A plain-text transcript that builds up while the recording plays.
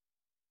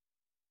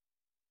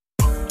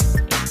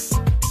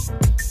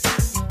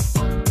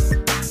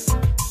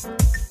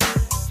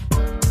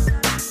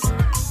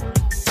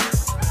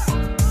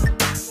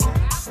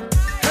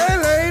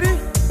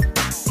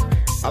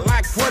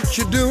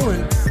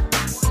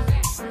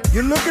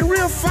You're looking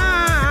real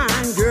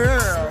fine,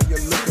 girl. You're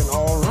looking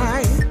all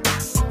right.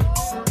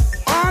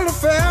 All the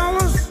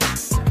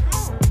fellas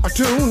are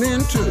tuned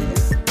into you,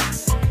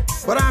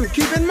 but I'm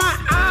keeping my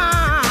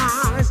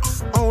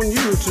eyes on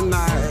you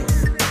tonight.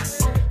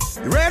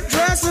 Your red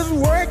dress is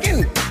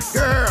working,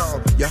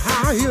 girl. Your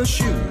high heel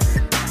shoes,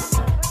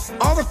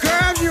 all the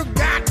curves you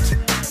got,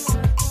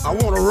 I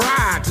wanna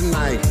ride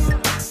tonight.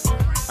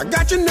 I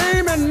got your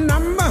name and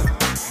number,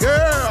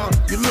 girl.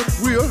 You look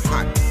real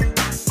hot,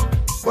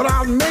 but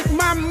I'll make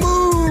my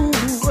move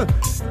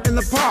in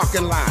the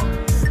parking lot.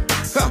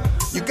 Huh,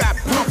 you got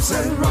pumps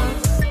and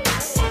runs,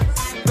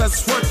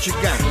 that's what you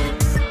got.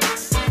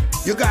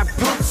 You got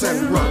pumps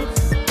and runs,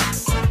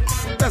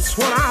 that's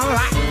what I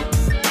like.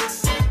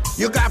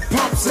 You got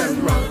pumps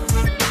and runs,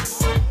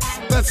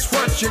 that's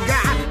what you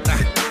got.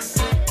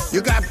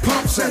 You got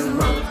pumps and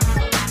runs,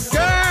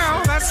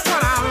 girl, that's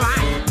what I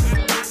like.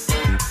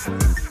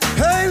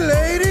 Hey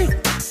lady,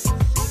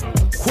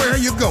 where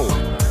you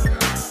going?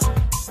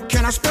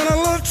 Can I spend a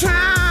little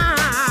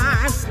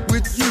time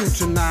with you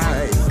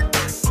tonight?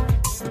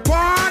 The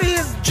party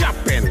is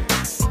jumping,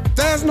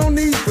 there's no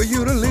need for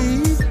you to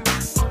leave.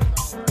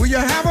 Will you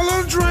have a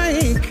little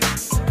drink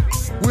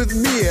with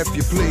me if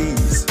you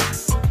please?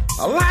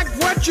 I like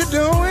what you're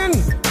doing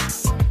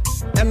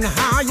and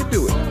how you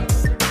do it.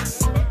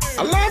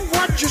 I love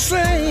what you're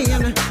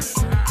saying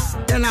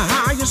and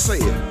how you say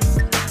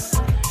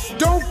it.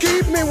 Don't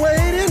keep me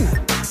waiting,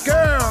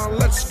 girl,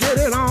 let's get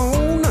it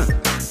on.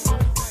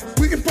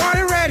 We can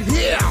party right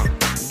here,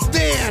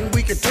 then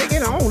we can take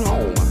it on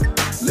home.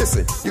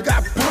 Listen, you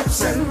got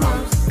pumps and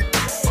runs,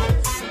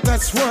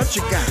 that's what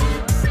you got.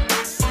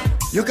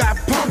 You got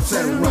pumps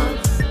and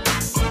runs,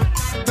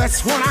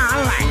 that's what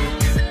I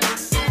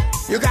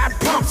like. You got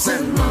pumps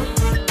and runs,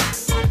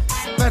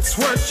 that's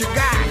what you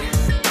got.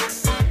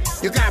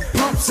 You got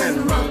pumps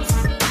and runs,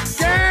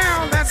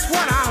 girl, that's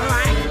what I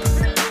like.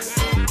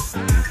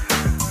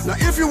 Now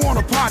if you want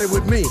to party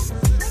with me,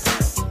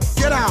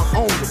 get out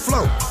on the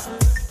floor.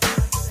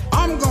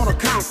 I'm gonna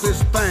count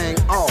this thing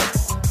off.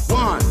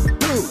 1,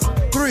 2,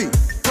 3,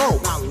 4.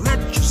 Now let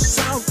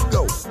yourself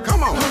go.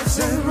 Come on.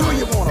 Do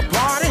you wanna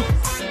party?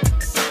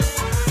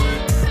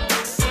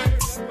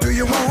 Do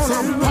you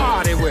wanna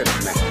party with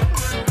me?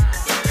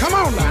 Come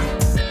on now.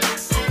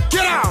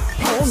 Get out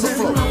on the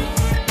floor.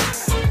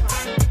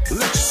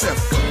 Let yourself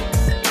go.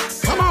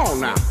 Come on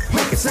now.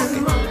 Make it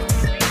funky.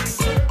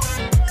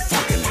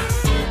 Funky now.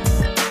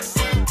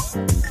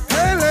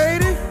 Hey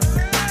lady,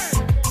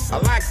 I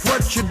like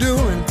what you're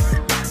doing.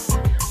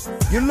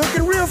 You're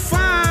looking real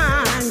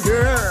fine,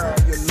 girl.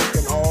 You're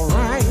looking all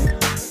right.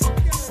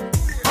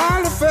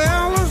 All the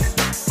fellas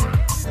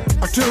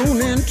are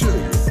tuned into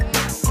you,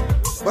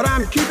 but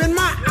I'm keeping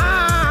my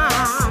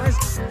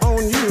eyes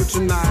on you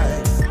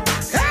tonight.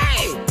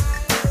 Hey,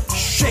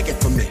 shake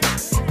it for me.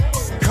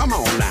 Come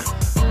on now.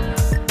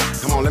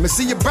 Come on, let me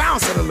see you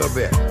bounce it a little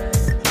bit.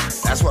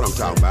 That's what I'm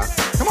talking about.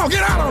 Come on,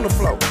 get out on the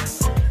floor.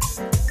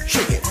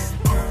 Shake it.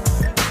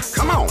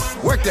 Come on,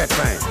 work that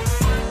thing.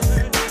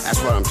 That's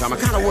what I'm talking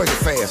about. Kind of work it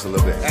fast a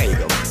little bit. There you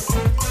go.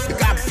 You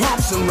got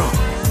pumps and runs.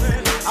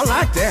 I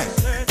like that.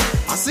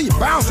 I see you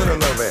bouncing a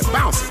little bit.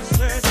 Bounce it.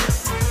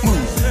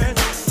 Move.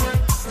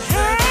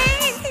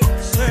 Hey.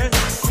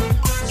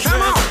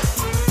 Come on.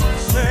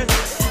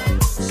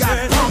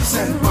 Got pumps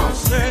and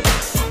runs.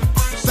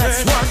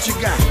 That's what you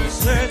got.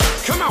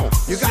 Come on.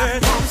 You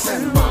got pumps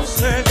and runs.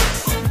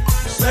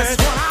 That's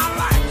what I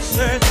like.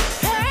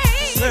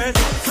 Hey.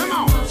 Come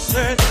on.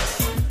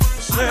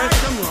 I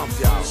like them rumps,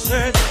 y'all.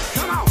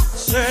 Come on.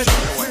 Show me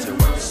what you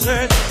want.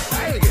 Say it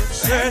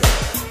again.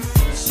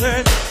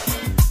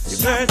 You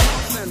got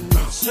pumps and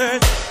runs.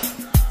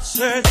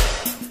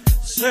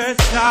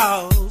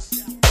 Charles.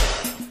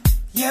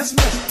 Yes,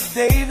 Mr.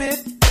 David.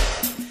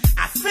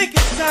 I think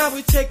it's time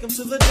we take him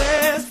to the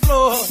dance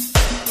floor.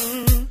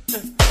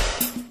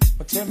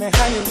 Well, tell me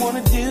how you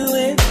wanna do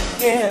it.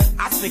 Yeah,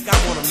 I think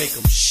I wanna make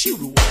him shoot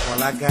a while.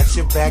 Well, I got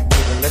your back,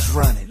 baby. Let's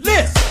run it.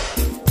 Listen.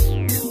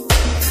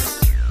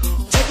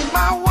 Taking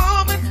my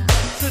woman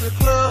to the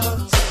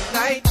club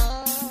tonight,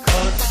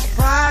 'cause it's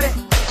Friday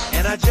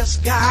and I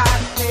just got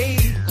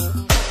paid.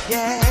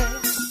 Yeah.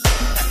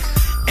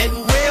 And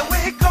where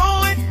we're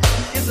going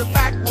is a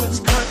backwoods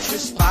country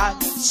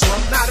spot, so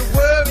I'm not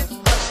worried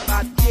much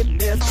about getting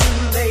there too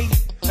late.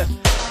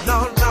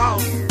 No.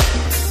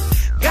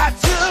 Got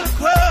to the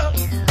club,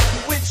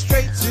 went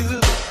straight to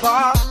the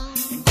bar,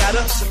 and got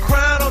us a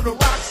crown on the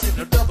rocks and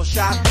a double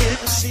shot in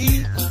the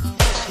sea.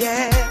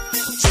 Yeah,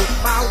 took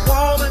my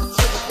woman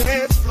to the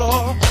dance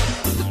floor,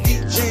 the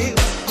DJ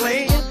was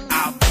playing.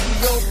 I'll be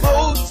your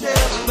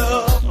motel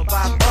love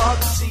about all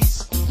the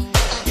seats.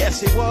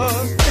 Yes, it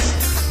was.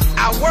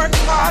 I worked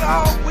hard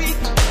all week,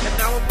 and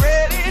now I'm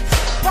ready to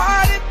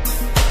party.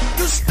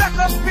 You stuck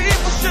up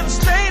people should have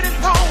stayed at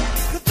home,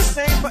 'cause this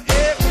ain't for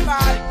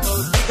everybody.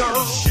 'Cause we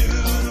gon'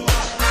 shoot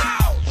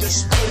out,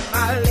 just with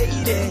my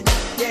lady,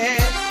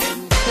 yeah. And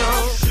we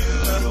gon'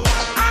 shoot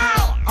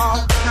out all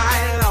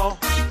night long,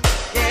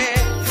 yeah.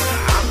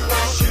 I'm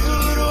gon'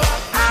 shoot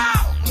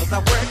out, 'cause I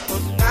work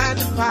from 9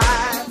 to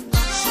 5,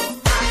 so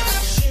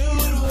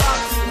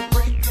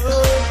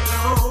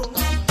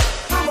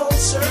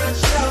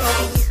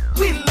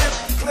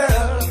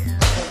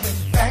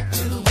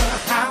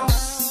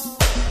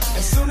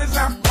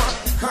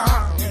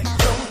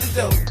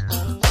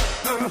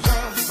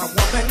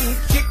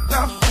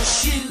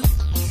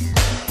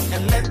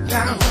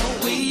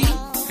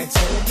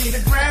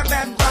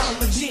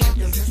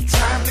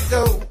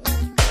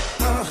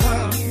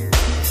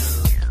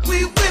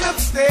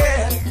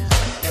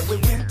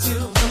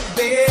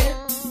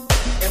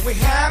and we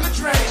had a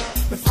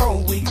drink before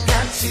we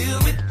got to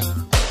it.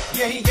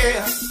 Yeah,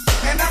 yeah.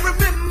 And I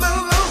remember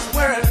those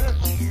words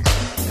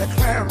that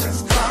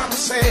Clarence Carter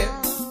said.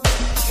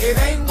 It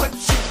ain't what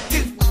you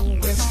do,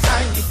 it's how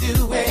you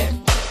do it.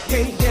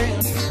 Yeah,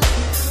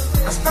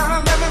 yeah. I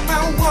started living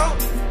my walk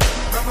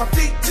from my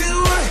feet to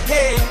her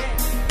head.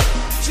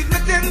 She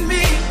looked at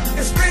me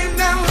and screamed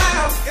out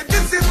loud, and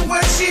this is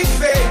what she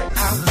said.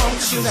 I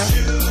want you to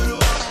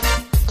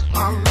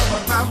all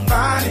over my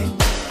body.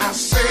 I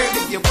said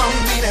if you want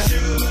me to,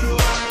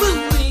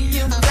 ooh,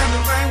 you got the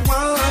right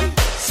one.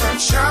 Some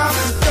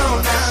Charlotte's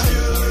going down.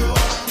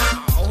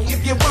 Oh,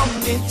 if you want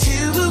me to,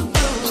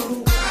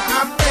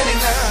 I'm ready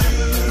now.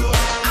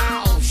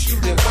 Oh,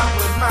 shoot it up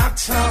with my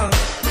tongue.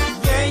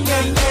 Yeah,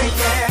 yeah, yeah,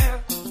 yeah.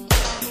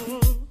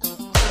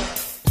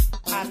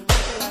 I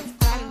love it like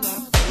I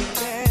love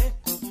baby.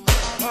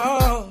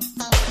 Oh,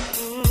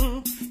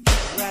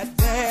 right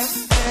there,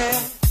 there.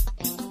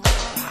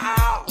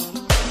 Oh,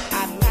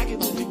 I like it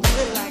when we do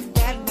it like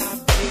that now,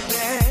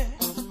 baby.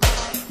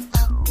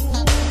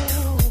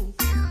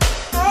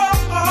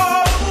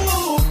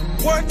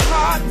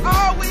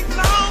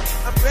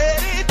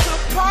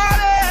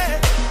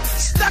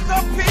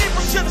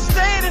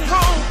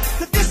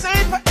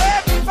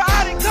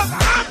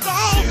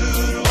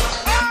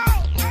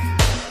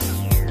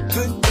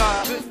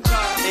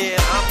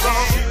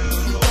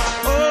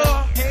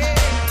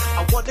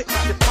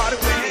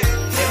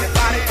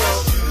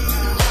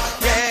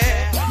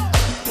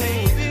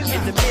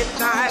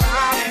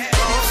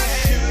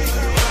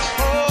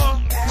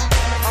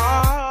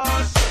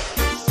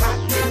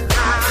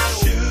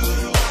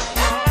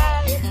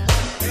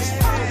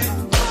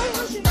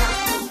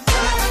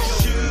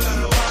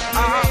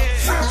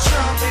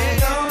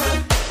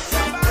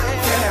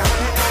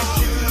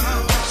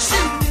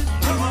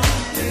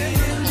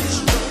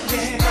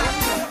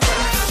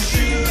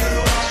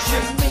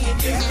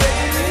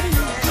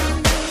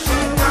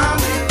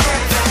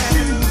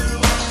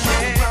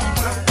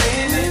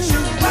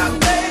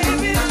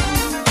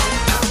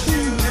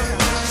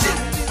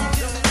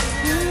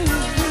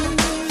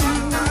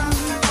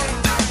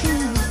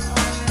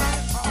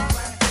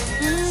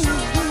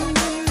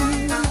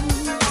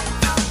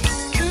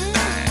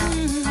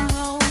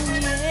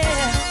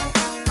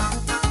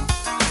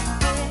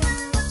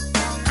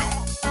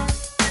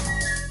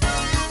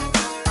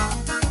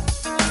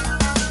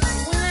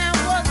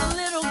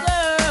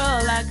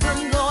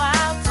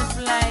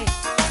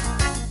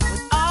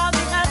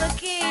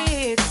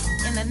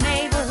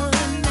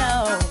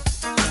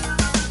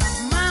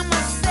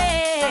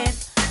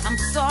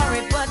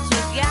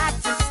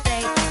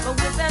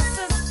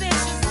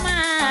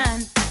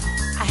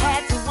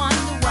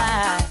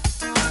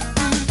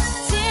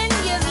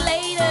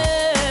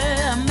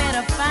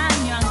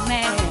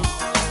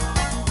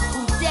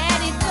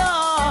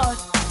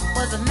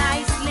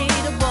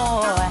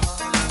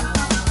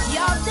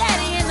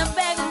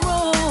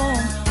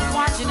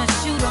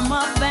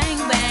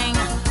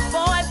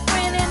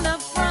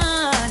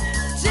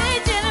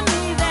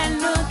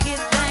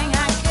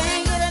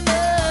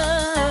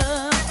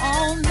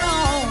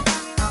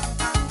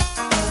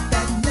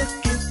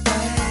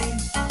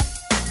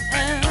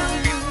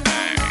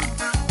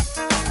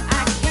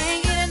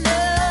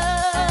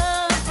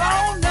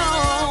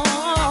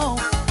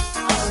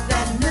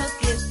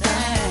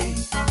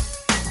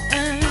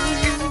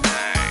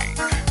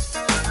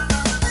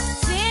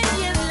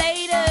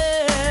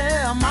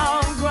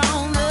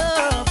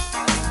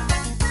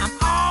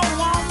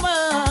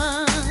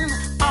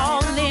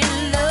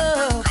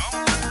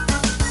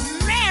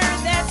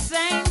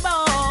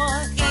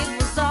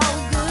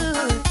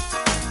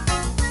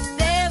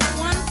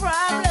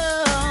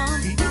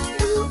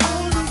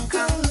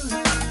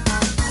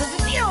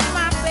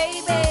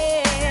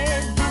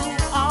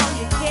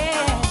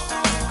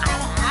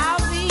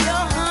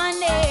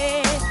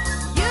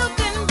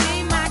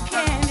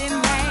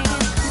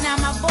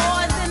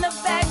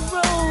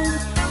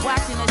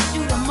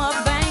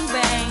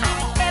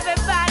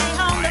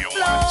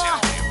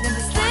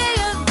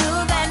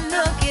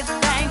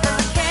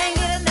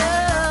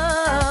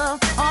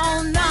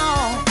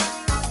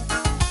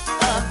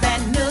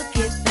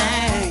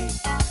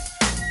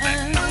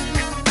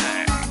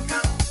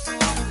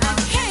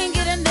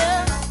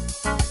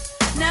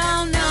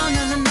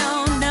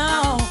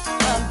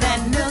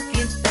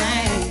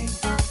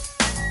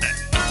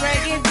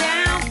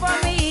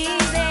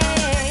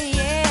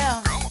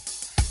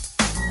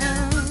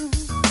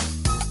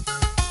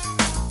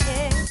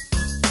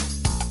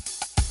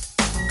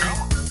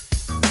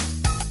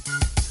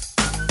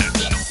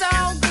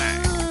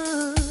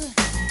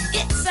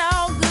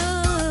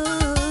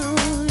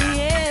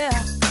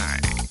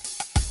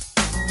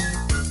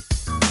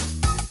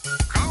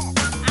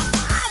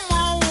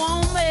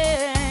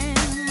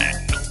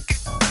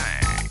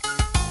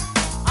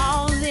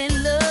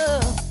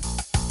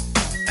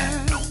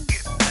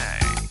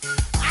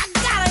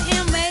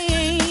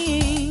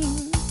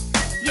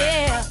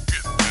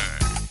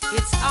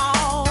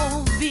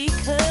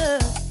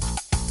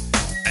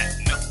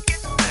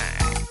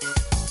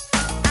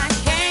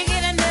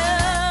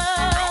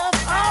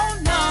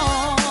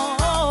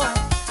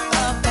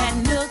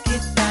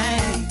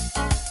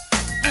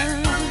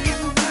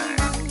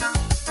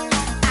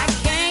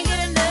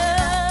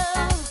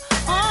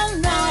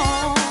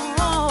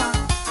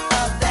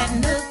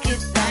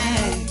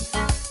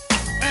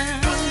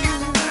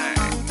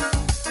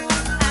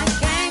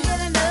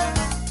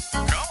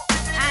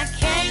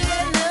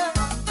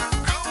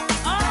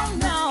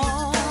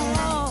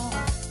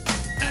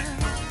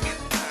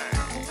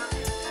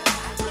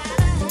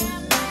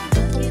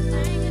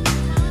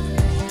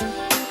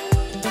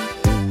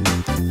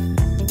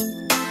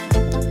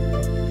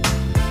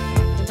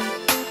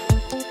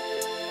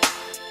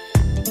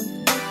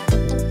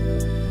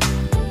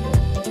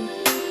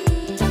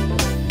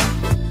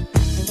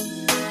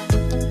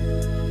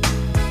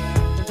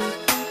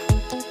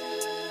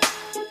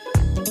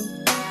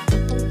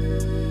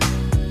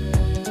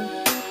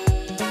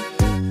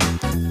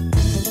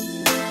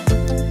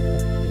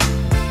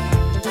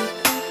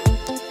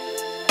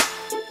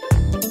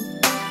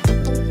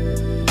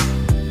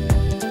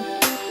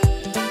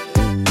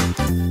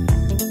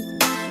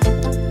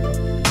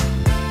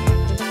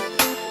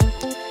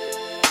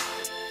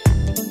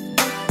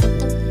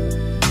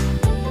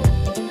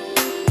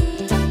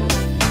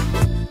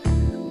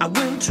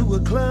 to a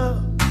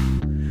club,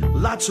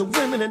 lots of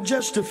women and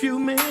just a few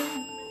men.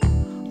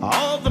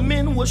 All the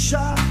men were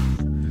shy,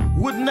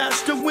 wouldn't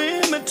ask the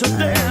women to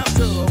dance.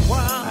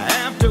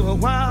 After a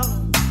while,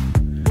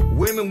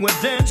 women were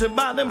dancing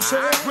by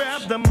themselves.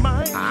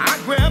 I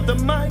grabbed the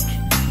mic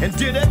and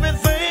did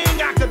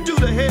everything I could do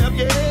to help,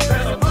 yeah.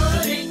 There's a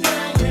party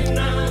going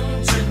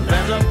on tonight.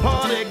 There's a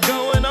party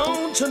going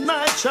on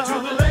tonight, y'all.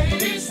 Do the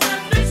ladies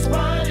run this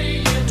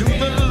party? Do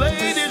the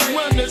ladies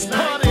run this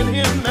party in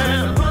here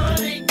now?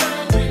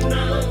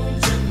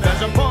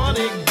 There's a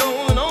party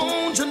going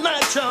on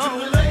tonight, y'all.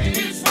 Do the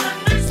ladies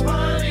run this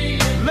party?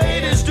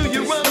 Ladies, do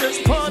you run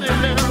this party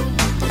now?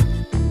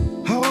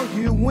 All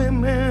you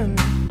women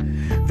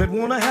that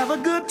wanna have a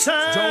good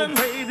time, don't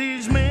pay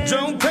these men.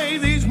 Don't pay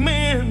these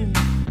men.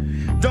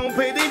 Don't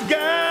pay these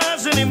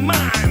guys any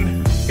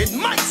mind. It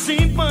might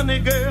seem funny,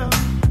 girl,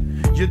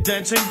 you're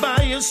dancing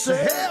by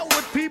yourself. To hell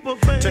what people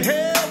think. To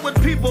hell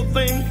what people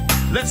think.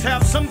 Let's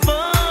have some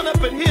fun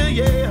up in here,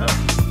 yeah.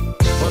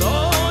 But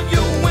all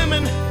you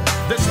women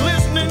that's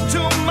listening to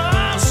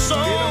my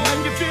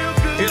song,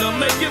 it'll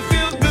make you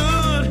feel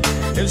good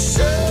and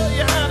show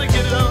you how to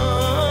get it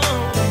on.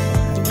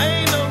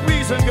 Ain't no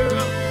reason,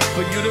 girl,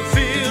 for you to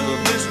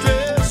feel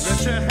distressed.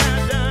 Let your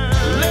hair down.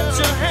 Let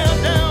your hair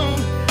down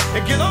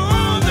and get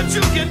all that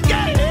you can get.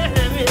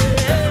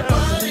 There's a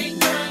party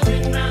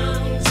going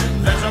on tonight.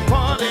 There's a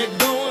party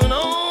going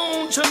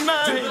on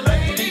tonight. Do the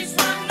ladies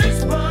run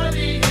this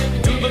party?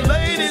 Do the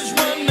ladies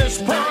run this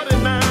party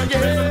now? Yeah.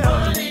 There's a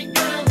party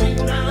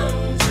going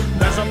on tonight.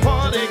 There's a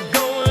party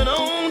going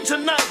on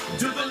tonight.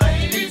 Do the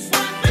ladies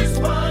run this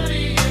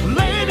party?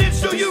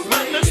 Ladies, do you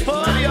run this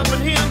party up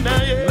in here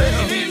now? Yeah.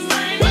 Ladies,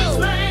 ladies,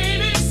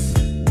 ladies,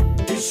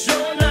 it's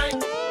your night.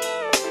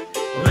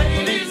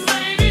 Ladies,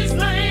 ladies,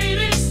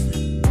 ladies,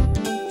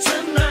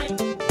 tonight.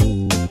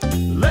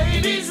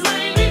 Ladies,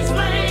 ladies,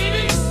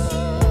 ladies,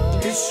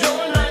 it's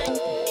your night.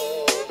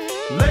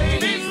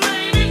 Ladies,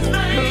 ladies,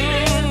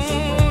 ladies,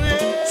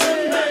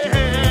 tonight.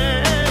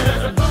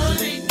 There's a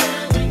party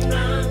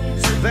going on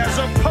tonight. There's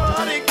a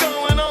party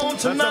going on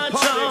tonight,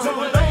 y'all. Do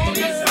the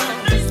ladies run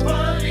this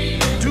party?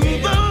 Do the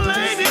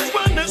ladies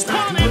run this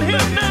party in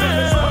here now?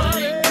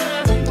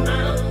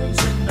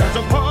 There's a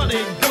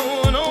party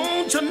going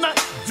on tonight.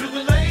 Do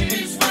the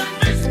ladies run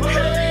this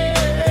party?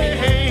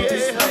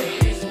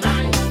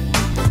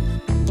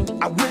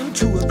 I went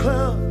to a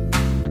club,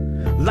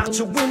 lots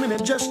of women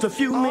and just a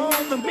few men.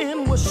 All the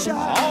men were shy.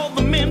 All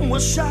the men were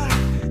shy.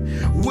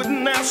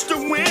 Wouldn't ask the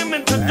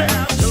women to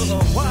dance.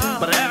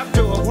 But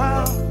after a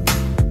while,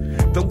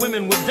 the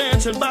women were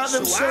dancing by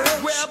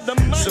themselves.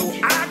 So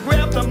I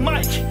grabbed the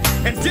mic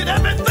and did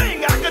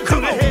everything I could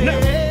do to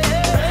help.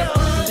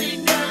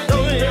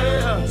 Oh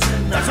yeah,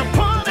 there's a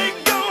party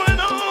going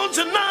on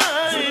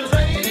tonight. Do the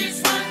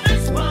ladies run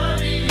this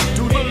party?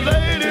 Do the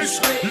ladies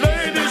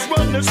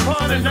run this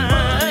party now?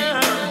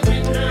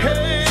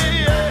 Hey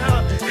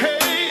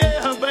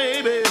yeah,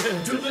 baby.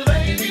 Do the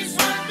ladies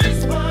run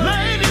this party?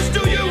 Ladies,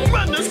 do you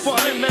run this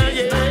party now?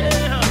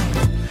 Yeah.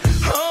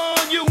 All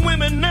you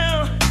women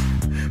now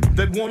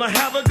that wanna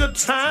have a good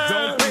time,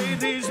 don't pay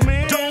these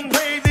men. Don't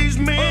pay these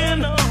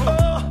men.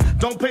 Oh,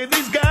 don't pay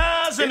these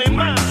guys any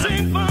mind.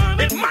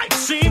 It might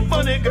seem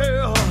funny,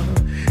 girl,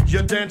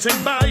 you're dancing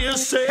by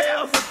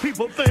yourself.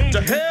 People think.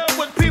 To hell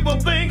what people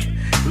think.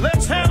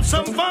 Let's have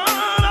some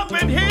fun up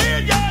in here,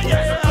 yeah, yeah.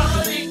 There's a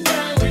party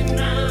going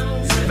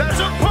on tonight. There's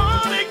a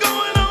party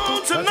going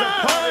on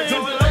tonight. Do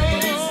the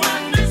ladies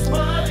run this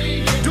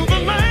party? Do the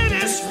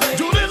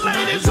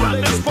ladies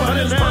run this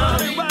party now?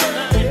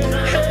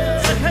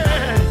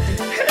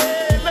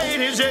 Hey,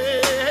 ladies, yeah.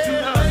 Do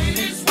the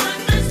ladies run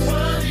this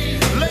party?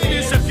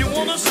 Ladies, if you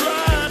wanna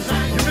slide,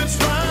 you can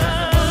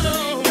slide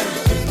on.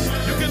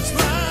 You can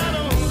slide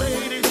on,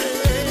 ladies, yeah.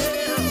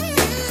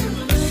 Do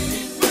the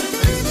ladies run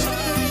this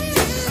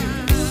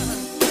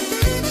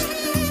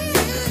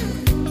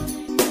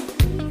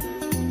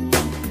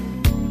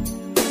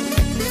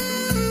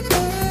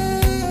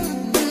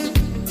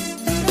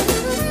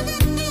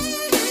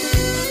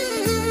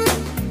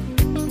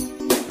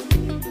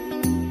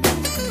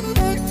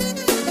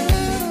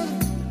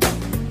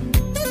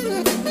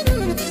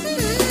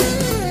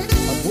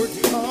I've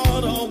worked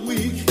hard all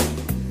week,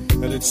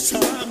 and it's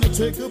time to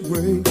take a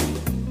break.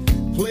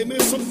 Play me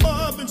some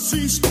Marvin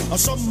Cease or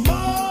some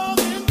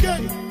Marvin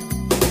Gaye.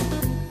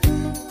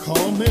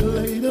 Call me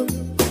later,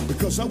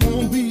 because I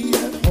won't be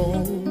at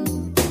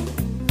home.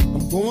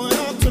 I'm going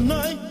out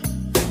tonight,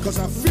 because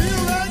I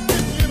feel like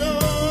it all.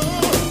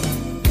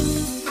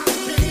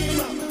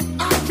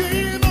 I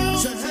came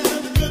out to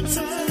have a good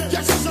time.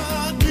 Yes, I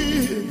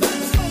did.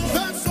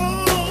 That's all.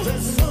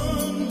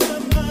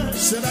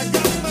 Said I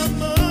got my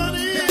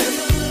money,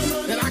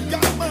 and I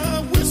got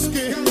my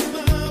whiskey.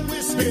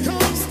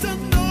 Because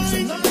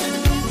tonight,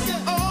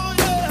 oh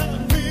yeah, I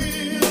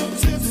feel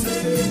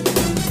tipsy.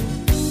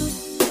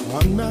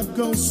 I'm not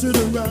gonna sit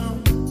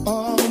around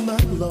all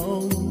night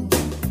long.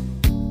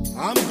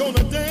 I'm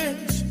gonna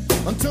dance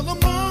until the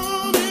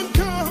morning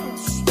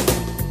comes.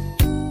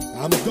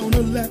 I'm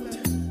gonna let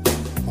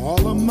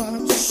all of my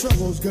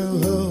troubles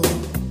go.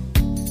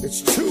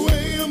 It's 2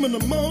 a.m. in the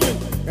morning,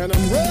 and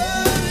I'm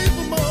ready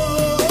for more.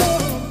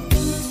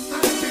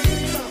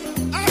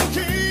 I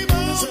came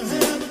out to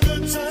have a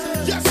good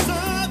time. Yes,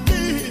 I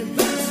did.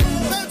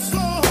 That's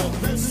all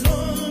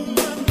on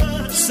my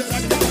mind. Said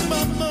I got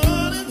my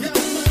money,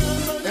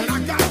 and I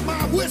got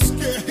my whiskey.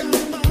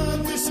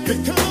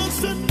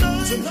 Because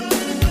tonight,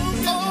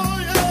 oh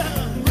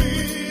yeah,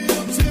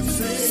 real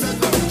tipsy. Said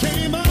I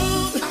came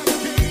out,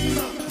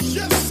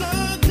 yes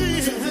I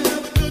did. To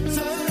have a good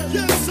time.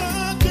 Yes I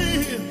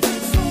did.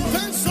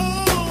 That's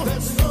all on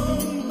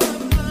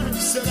my mind.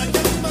 Said I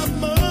got my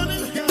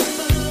money,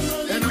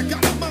 and I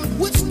got my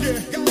whiskey.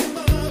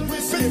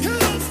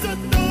 Because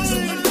tonight,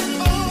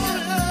 oh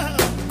yeah,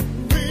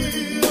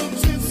 real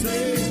tipsy.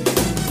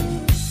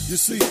 You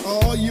see,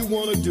 all you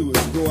want to do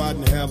is go out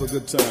and have a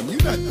good time.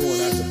 You're not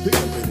going out to pick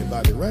up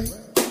anybody, right?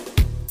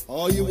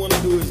 All you want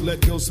to do is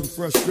let go some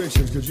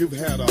frustrations because you've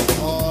had a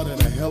hard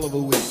and a hell of a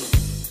week.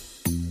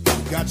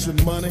 You got your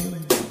money,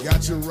 you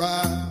got your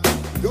ride.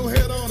 Go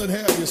head on and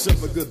have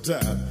yourself a good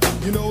time.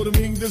 You know what I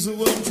mean? This is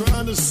what I'm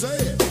trying to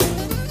say.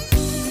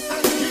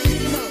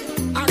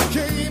 I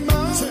came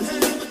out to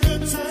have a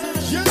good time.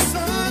 Yes,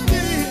 I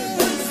did.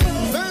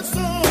 That's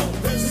all.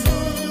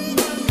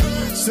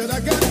 Said I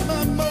got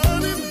my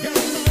money,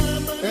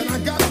 and I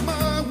got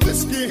my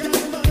whiskey.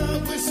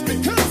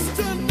 Because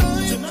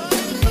tonight,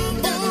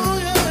 oh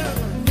yeah,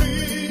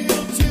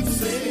 real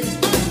tipsy.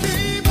 I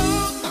came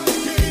out,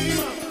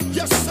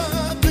 yes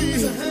I did.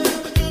 To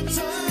have a good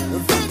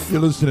time.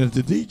 You're listening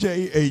to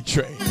DJ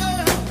Atrain,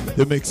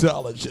 the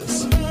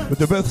mixologist, with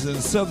the best in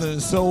Southern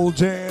Soul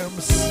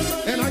jams,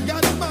 And I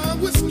got my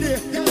whiskey.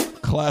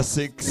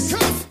 classics,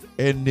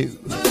 and new.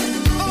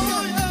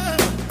 Oh yeah,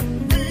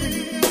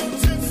 real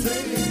tipsy.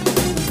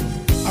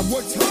 I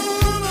worked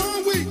hard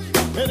all week,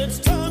 and it's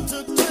time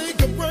to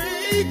take a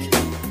break.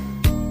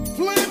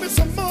 Play me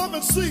some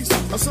Marvin Cease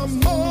or some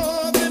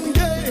Marvin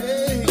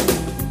Gaye.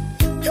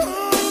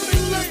 Call me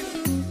late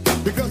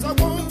because I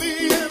won't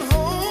be at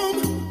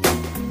home.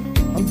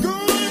 I'm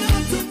going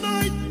out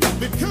tonight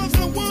because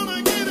I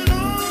wanna get it on.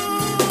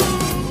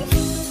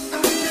 I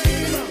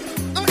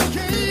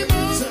came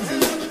out to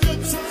have a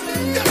good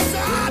time. Yes,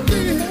 I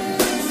did.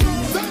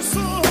 That's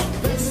all.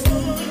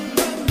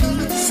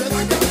 Said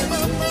I got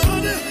my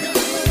money,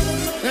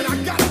 and I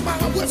got my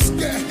whiskey.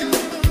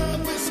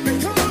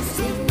 Because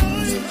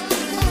tonight,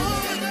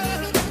 oh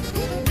yeah,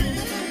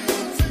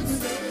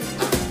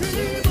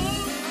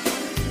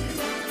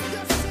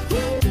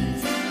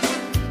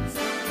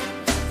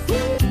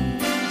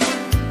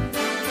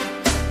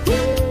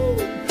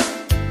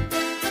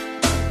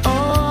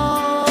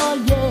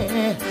 Oh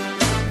yeah.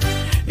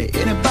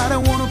 Anybody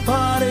wanna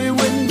party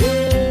with me?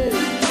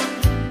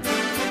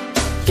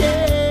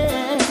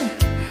 Yeah.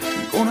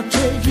 Gonna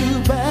take you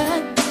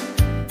back.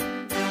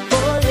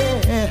 Oh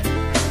yeah.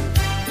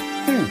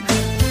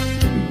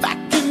 Back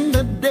in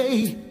the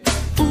day,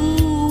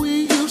 ooh,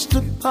 we used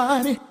to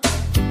party.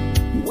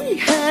 We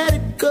had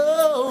it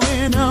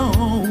going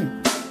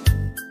on.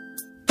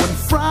 When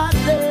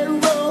Friday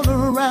rolled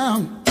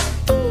around,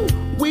 ooh,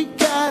 we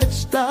got it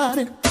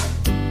started.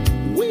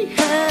 We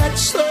had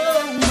so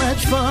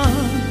much fun.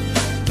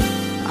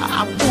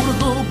 I wanna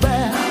go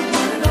back.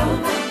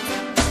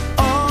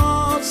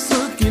 Oh,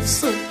 suck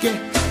it,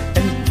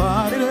 and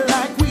party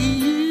like we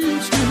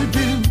used to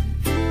do.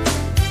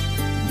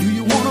 Do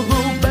you wanna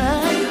go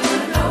back?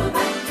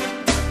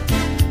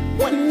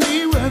 When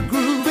we were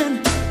grooving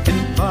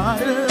and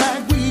party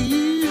like we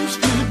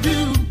used to do.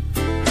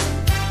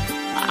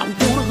 I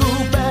wanna go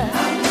back.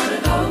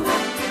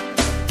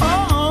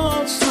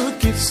 Oh,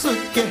 suck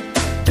it,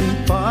 and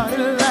party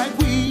like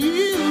we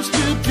used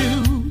to do.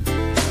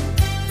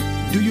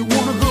 Do you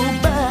wanna go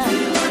back?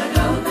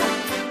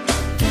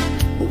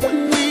 When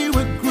we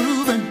were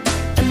grooving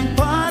and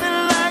party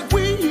like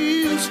we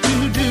used to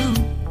do.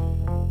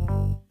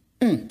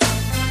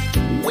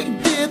 We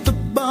did the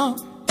bump,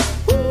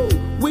 woo,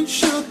 we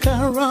shook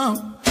our rump,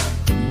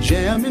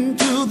 jamming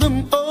to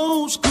them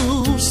old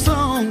school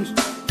songs.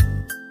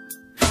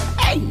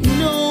 Ain't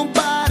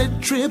nobody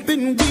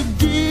tripping, we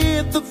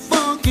did the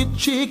funky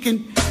chicken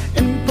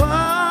and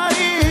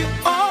party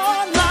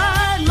all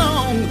night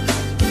long.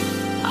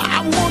 I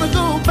wanna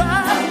go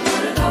back.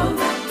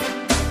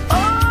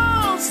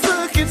 Oh,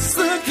 suck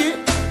it,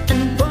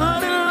 and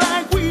party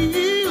like we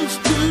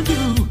used to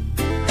do.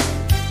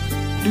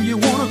 Do you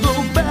wanna go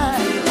back?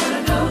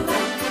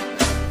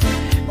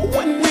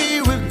 When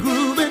we were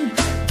grooving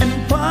and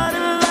party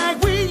like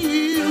we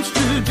used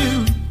to do.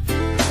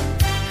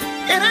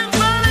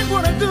 Anybody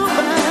wanna go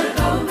back?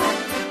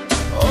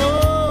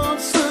 Oh,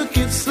 suck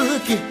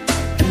it,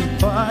 and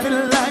party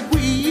like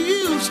we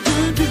used to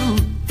do.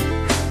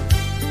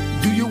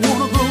 Do you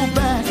wanna go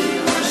back,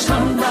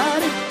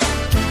 somebody?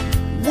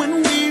 When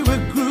we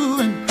were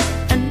grooving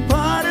and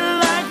party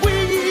like we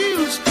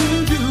used to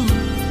do.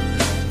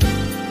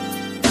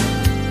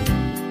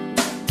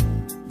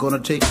 Gonna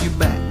take you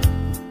back.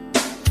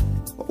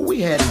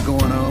 We had it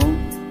going on.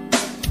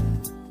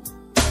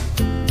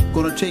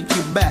 Gonna take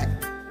you back.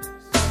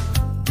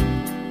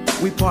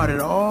 We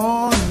partied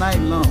all night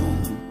long.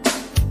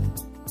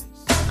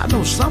 I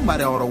know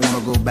somebody ought to want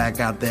to go back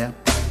out there.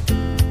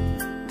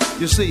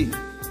 You see,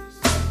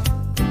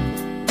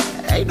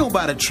 ain't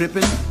nobody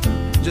tripping,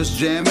 just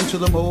jamming to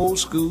them old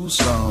school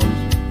songs.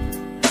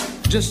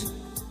 Just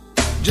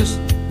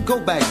go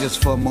back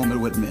just for a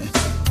moment with me.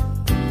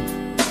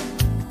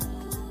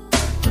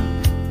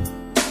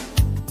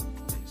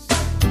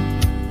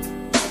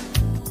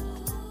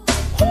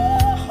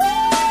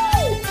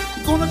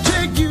 Gonna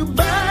take you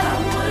back.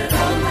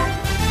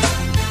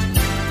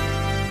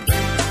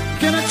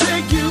 Can I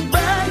take you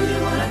back?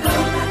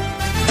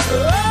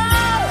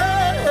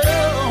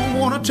 Oh,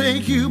 wanna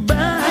take you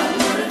back.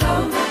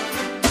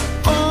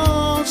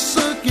 Oh,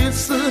 suck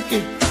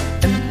it,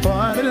 and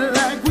party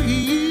like we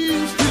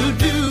used to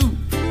do.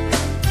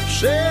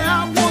 Say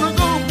I wanna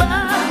go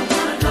back.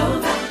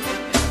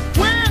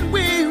 When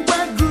we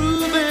were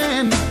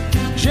grooving,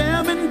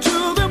 jamming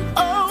to them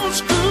old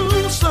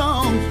school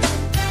songs.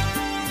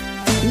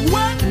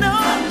 When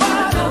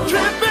nobody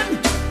tripping,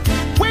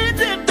 we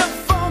did the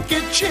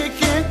funky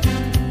chicken,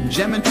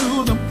 jamming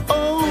to them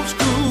old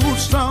school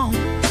songs.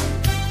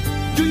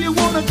 Do you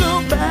wanna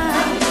go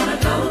back?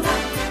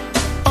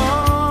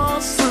 Oh,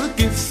 suck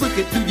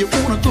it, do you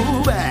wanna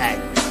go back?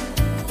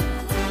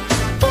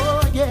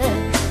 Oh yeah.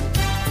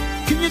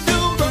 Can you do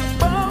the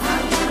bump?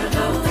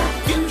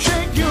 Can you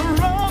shake your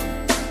rump?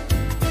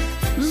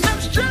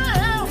 Let's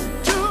jam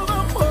to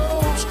the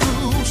old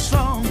school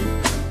song.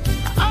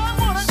 I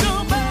wanna go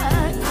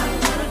back.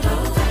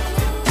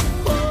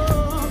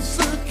 Oh,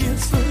 suck it,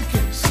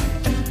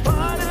 and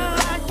party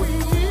like we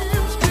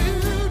used to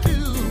do.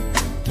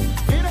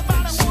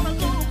 Anybody wanna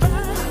go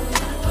back?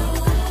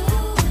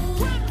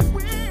 When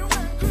we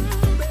were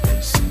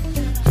grooving,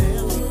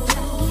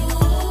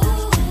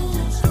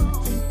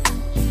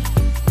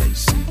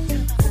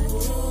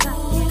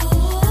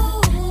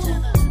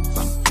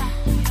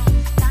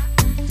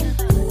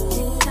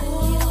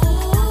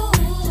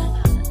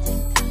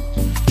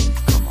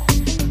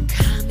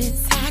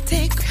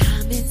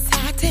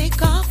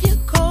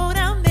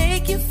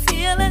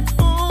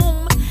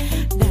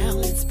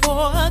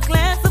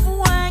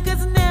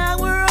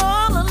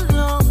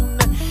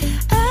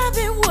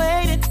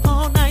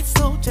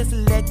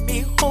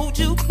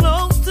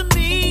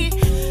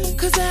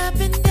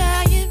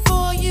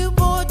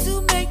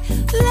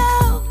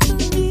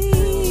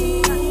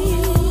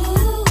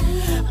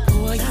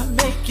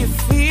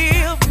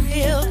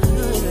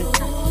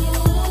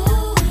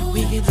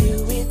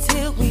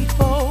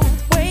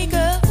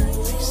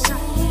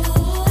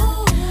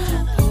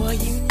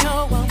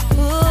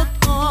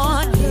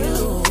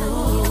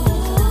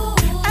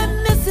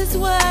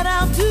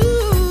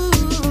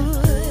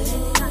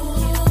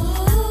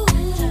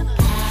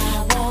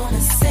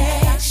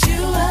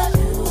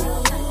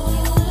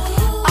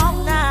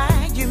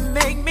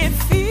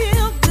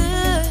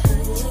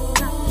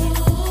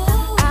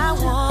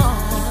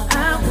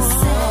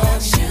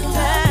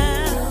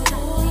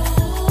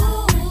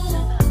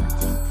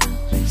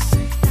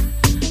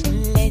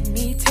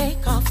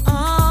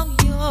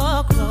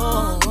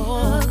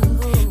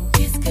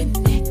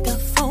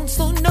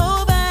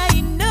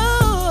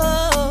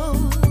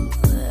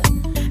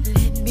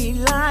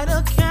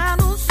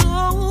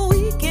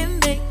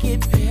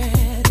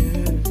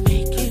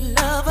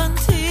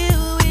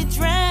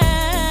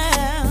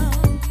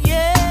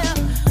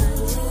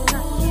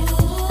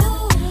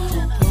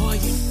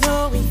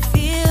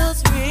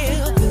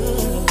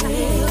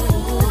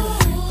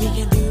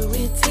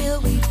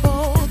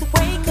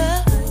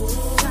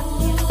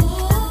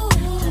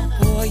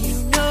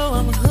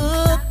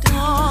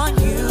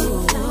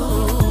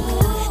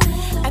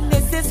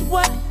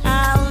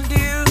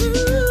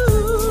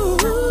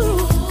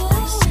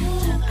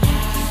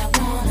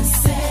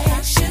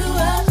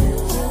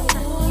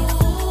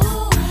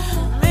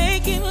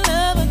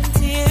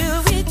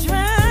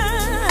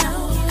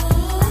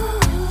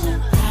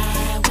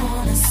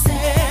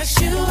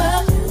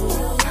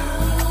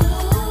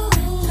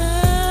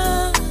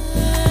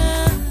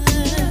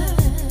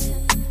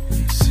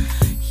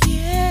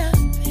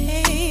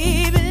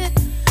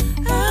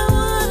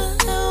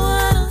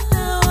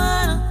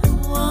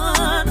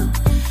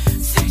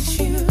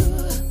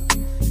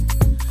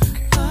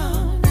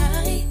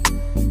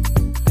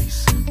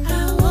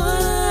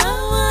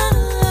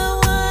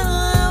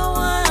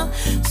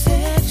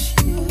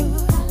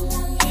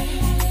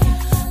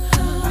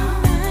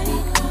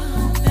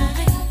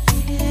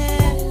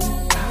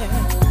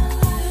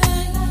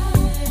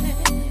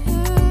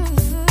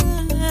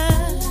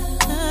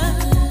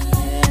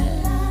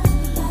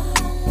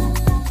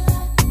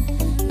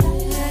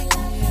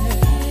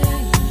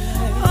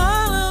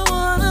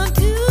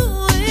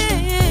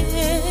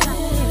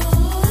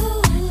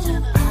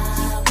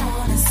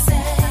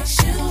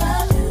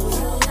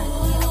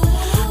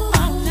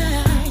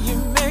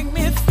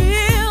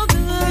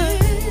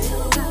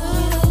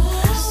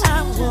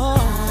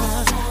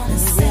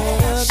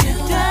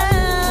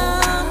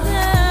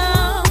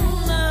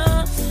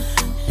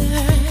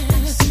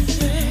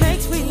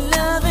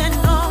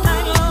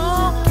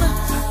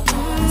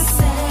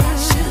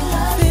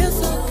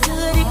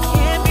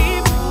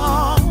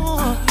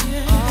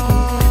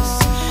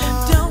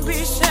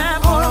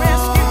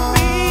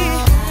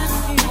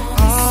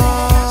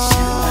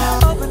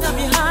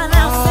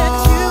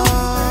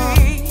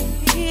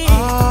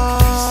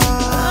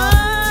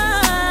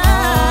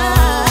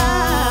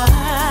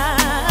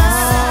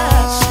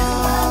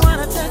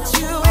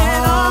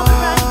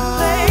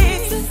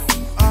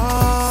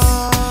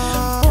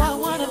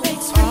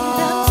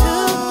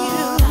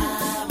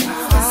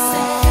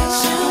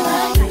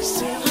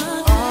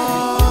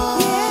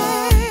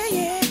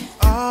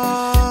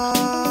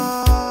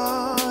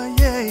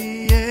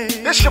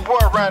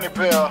 Granny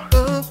Bell,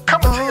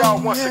 coming to y'all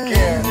once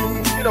again,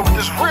 you know, with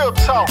this real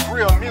talk,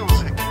 real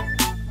music.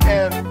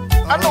 And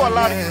I know a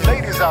lot of you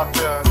ladies out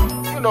there,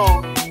 you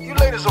know, you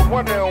ladies are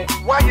wondering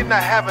why you're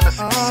not having the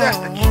success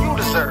that you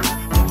deserve.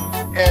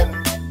 And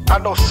I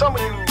know some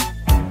of you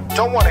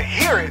don't want to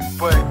hear it,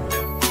 but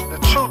the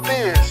truth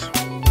is,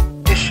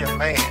 it's your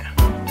man.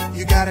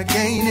 You gotta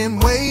gain in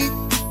weight,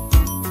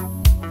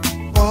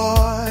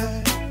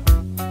 boy.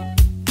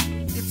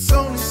 It's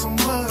only so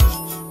much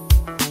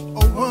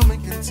a woman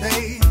can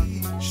take.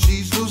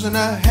 She's losing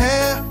her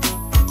hair,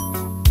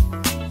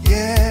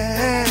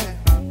 yeah,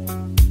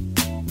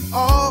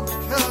 all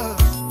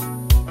because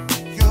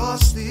you're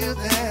still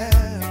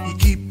there. You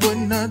keep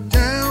putting her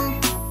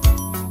down,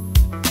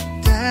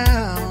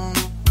 down.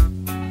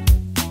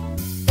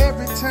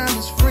 Every time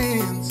his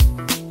friends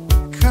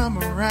come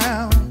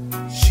around,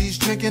 she's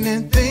drinking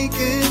and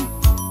thinking,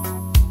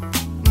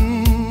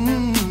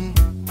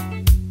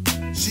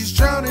 she's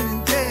drowning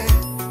in debt,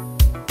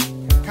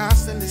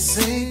 constantly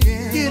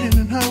singing, getting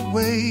in her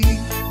way.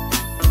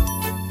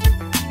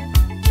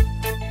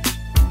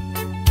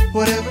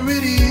 Whatever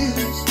it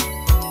is,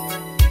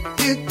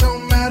 it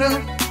don't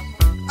matter.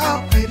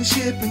 I'll pay the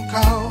shipping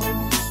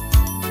costs.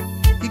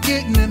 You're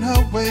getting in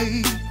her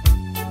way.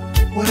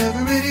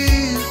 Whatever it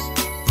is,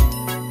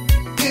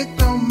 it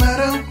don't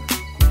matter.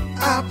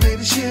 I'll pay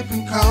the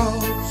shipping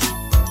costs.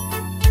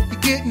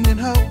 You're getting in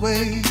her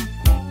way.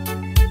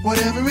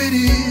 Whatever it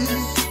is,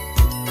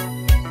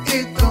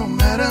 it don't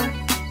matter.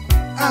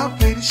 I'll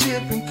pay the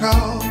shipping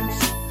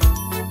costs.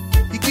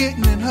 You're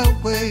getting in her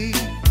way.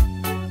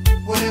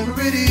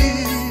 Whatever it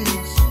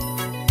is,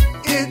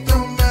 it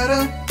don't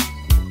matter.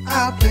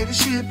 I'll pay the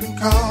shipping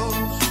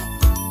costs.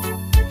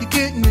 You're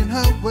getting in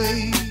her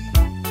way.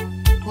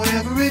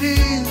 Whatever it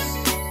is,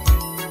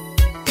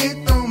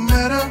 it don't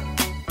matter.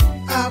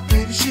 I'll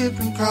pay the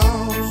shipping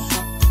costs.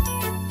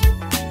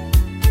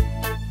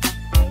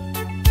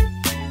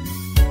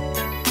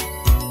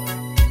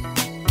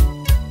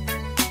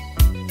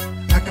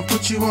 I can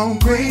put you on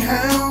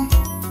Greyhound,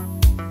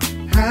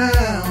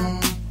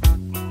 hound.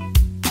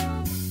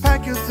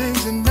 Pack your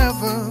things and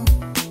never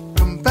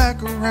come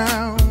back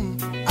around.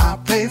 I'll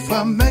pay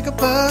for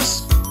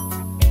Megabus,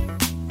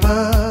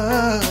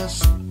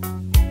 bus.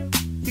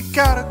 You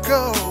gotta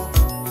go,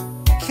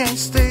 can't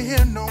stay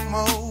here no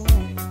more.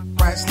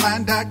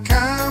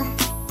 Priceline.com,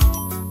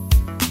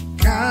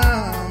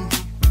 come.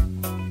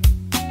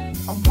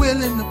 I'm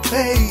willing to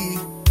pay.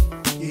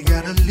 You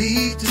gotta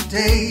leave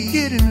today,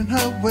 getting in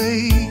her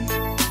way.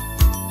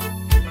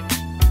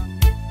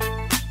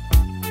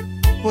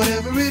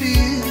 Whatever it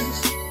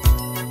is,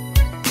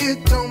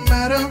 it don't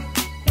matter.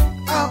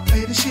 I'll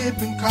pay the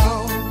shipping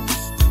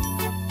costs.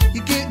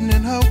 You're getting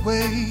in her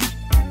way.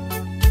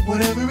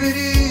 Whatever it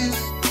is,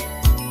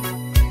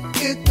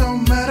 it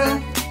don't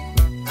matter.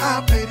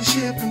 I'll pay the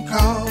shipping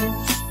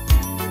costs.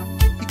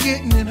 You're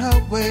getting in her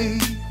way.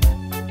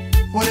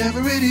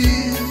 Whatever it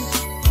is,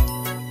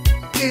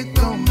 it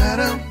don't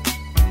matter.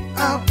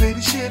 I'll pay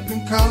the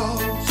shipping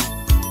costs.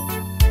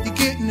 You're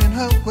getting in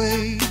her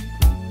way.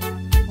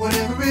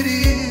 Whatever it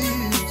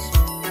is,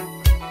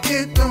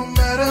 it don't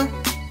matter.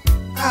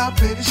 I'll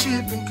pay the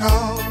shipping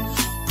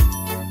costs.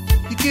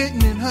 You're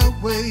getting in her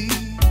way.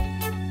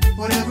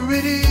 Whatever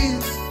it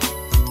is,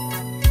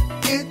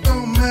 it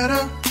don't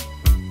matter.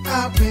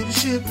 I'll pay the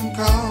shipping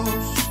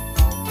costs.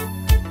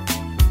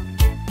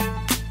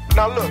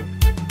 Now look,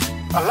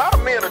 a lot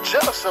of men are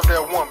jealous of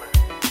their woman.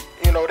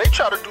 You know, they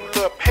try to do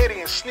little petty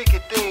and sneaky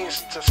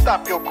things to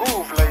stop your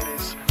groove,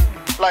 ladies.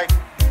 Like,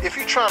 if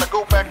you're trying to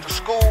go back to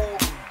school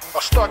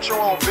or start your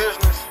own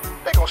business,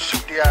 they gonna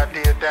shoot the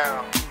idea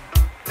down.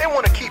 They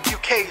wanna keep you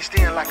caged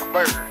in like a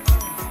bird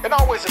and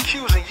always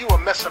accusing you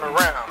of messing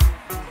around.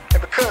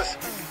 And because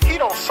he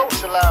don't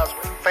socialize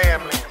with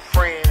family and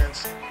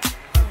friends,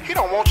 he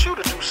don't want you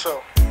to do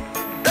so.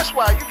 That's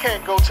why you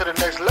can't go to the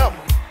next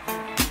level.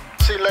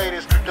 See,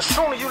 ladies, the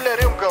sooner you let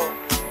him go,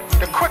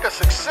 the quicker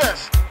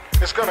success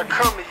is gonna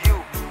come to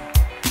you.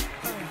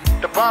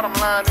 The bottom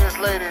line is,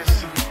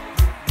 ladies,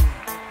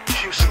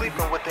 you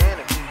sleeping with the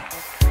enemy.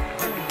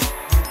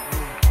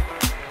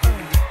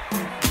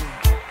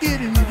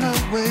 Get in her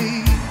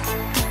way.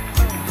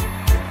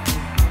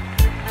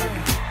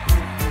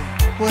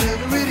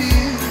 Whatever it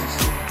is,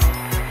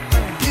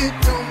 it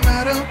don't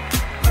matter.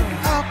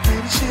 I'll pay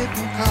the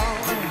shipping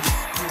costs.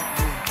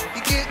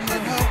 You're getting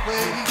in her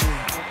way.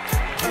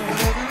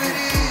 Whatever it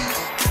is,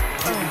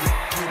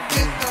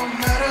 it don't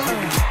matter.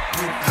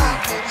 I'll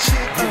pay the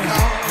shipping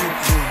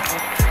costs.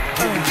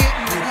 You're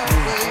getting in her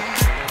way.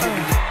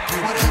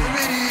 Whatever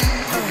it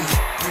is,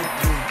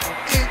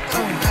 it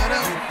don't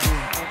matter.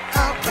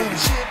 I'll pay the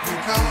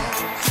shipping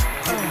costs.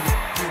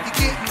 You're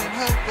getting in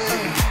her way.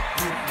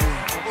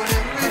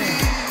 Whatever it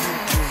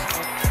is,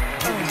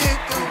 it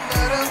don't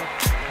matter.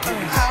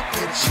 I'll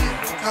pay the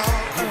shipping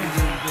costs.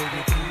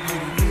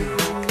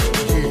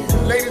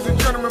 Ladies and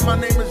gentlemen, my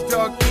name is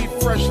Doug E.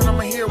 Fresh, and I'm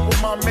here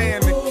with my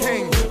man, the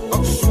king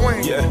of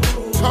swing,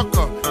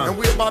 Tucker, and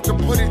we're about to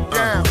put it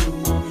down.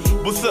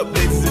 What's up,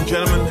 ladies and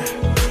gentlemen?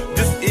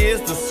 This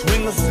is the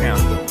Swinger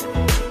Sounder,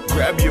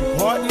 Grab your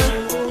partner,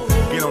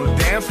 get on the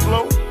dance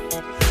floor,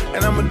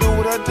 and I'ma do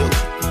what I do.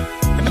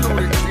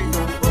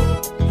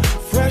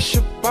 Fresh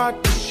up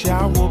out the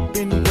shower,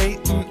 been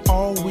waiting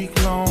all week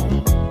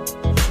long.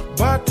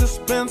 About to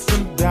spend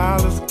some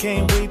dollars,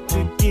 can't wait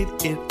to get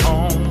it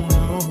on.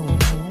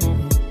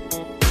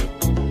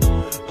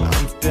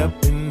 I'm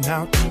stepping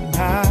out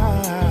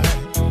tonight.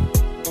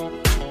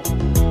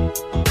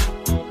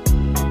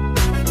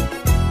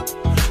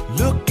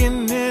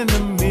 Looking in the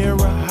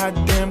mirror, hot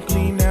damn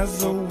clean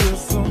as a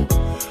whistle.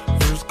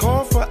 First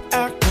call for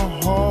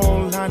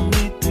alcohol, I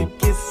need to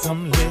get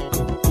some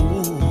liquor.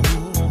 Ooh,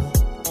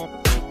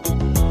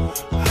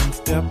 I'm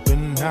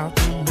stepping out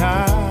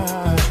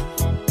tonight.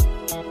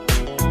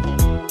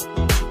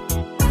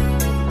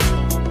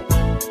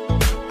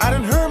 I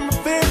done heard my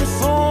favorite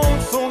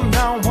song, so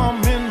now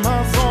I'm in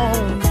my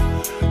zone.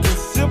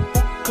 Just sip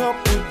a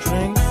couple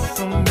drinks,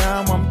 so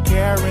now I'm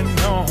carrying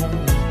on.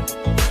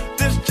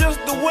 This just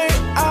the way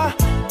I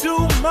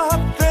do my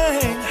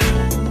thing.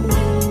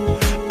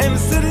 In the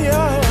city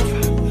of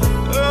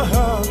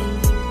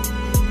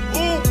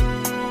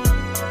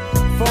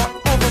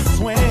forever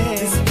swing.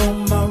 This for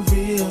my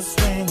real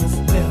swingers,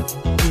 never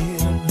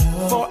get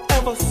enough.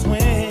 Forever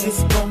swing. This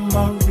for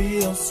my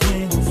real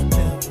swingers,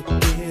 never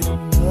get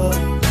enough.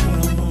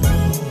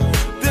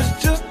 This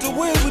just the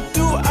way we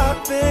do our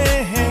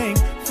thing.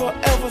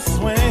 Forever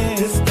swing.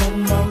 This for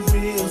my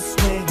real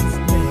swingers,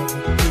 never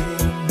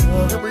get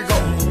enough. Here we go.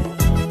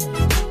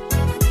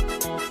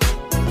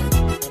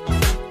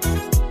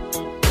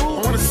 I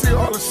wanna see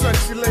all the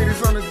sexy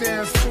ladies on the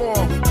dance floor.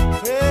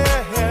 Yeah,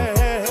 yeah,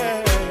 yeah, yeah.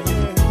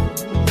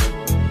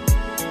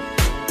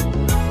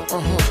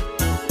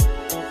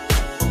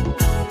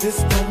 This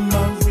for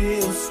my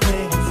real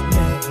swingers,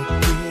 never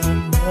get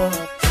enough.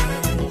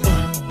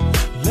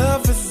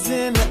 Love is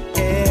in the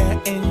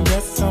air, and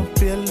yes, I'm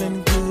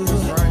feeling good.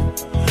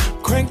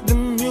 Crank the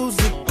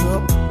music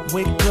up,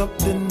 wake up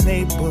the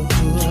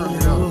neighborhood. Turn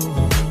it up,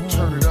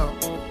 turn it up.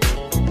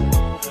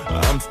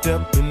 I'm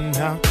stepping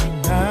out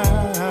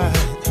tonight.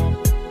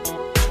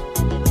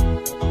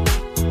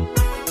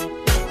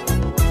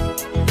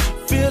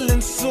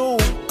 Feeling so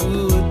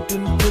good,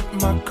 didn't put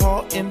my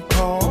car in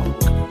park.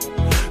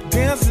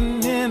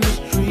 Dancing in the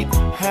street,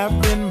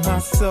 having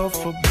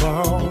myself a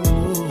ball.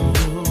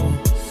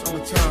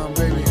 Summertime,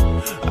 baby.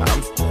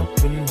 I'm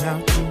stepping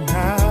out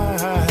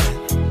tonight.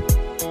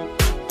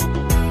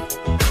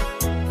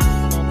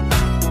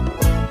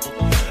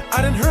 I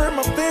done heard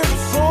my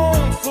favorite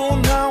song, so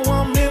now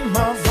I'm in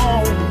my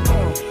zone.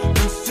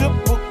 And sip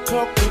a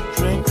couple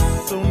drinks,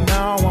 so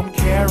now I'm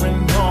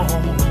carrying on.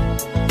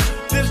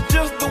 This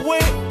just the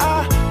way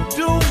I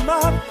do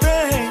my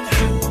thing.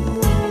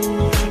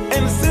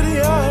 In the city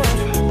of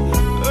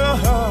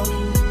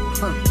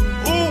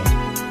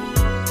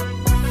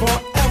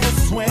forever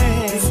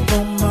swing. It's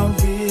for my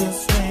real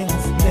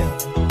swingers,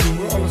 never get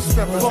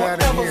enough.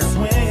 Forever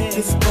swing.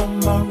 It's for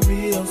my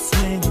real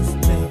swingers,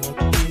 never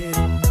get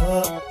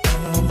enough.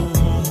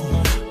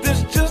 This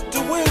just the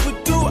way we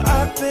do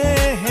our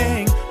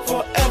thing.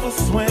 Forever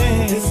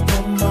swing. It's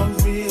for my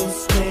real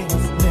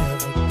swingers,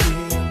 never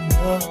get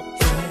enough.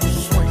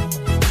 Swing.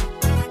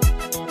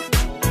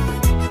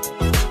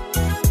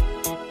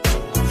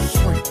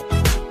 Swing.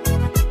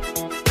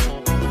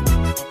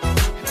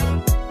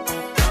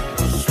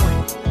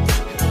 Swing.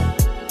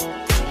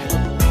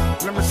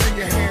 Let me see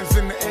your hands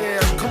in the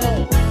air. Come on.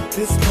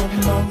 This for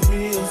my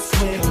real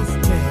swingers,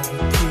 never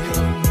get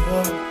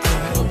enough.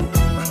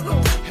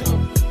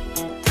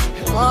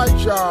 All right,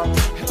 y'all.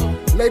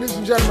 Ladies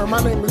and gentlemen,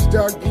 my name is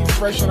Doug E.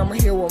 Fresh, and I'm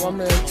here with my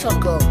man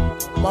Tucker,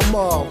 my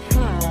mom.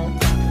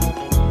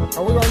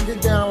 And we're gonna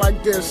get down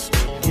like this.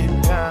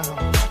 Get down.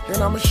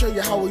 Then I'm gonna show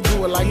you how we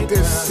do it like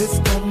this.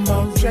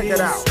 Check it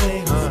out.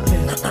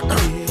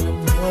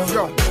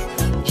 Yo.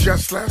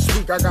 Just last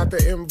week I got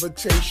the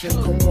invitation.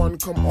 Come one,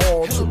 come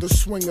all to the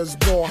swingers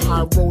ball.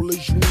 High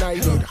rollers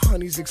united.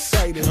 Honey's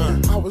excited.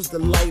 I was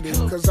delighted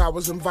cause I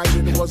was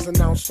invited. It was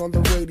announced on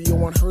the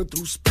radio and heard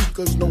through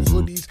speakers. No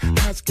hoodies,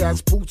 hats,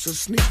 gas, boots, or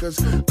sneakers.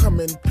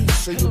 Come in peace,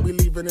 so you'll be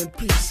leaving in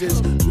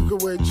pieces. You can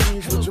wear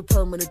jeans with your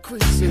permanent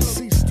creases.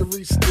 Cease to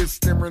reach this,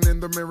 staring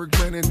in the mirror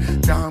grinning.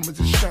 Diamonds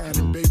are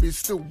shining, baby, it's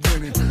still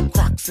winning.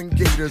 Crocs and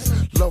gators,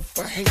 love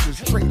for haters,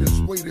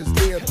 traitors, waiters.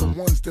 They're the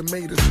ones that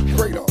made us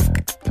greater.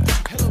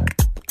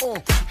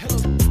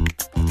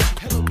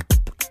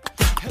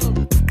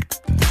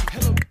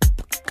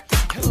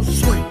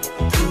 Swing.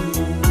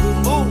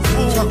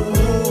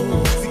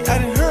 See, I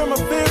done heard my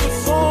favorite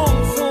song,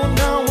 so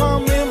now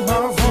I'm in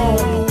my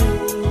zone.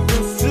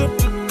 Done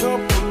sipped a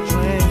couple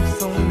drinks,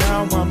 so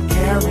now I'm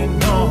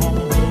carrying on.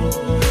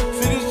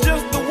 See, it's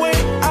just the way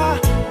I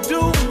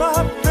do my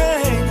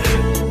thing.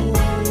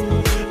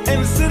 In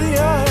the city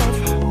of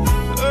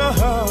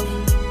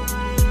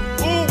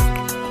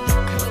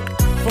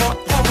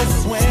forever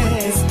swing.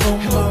 It's for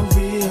my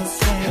real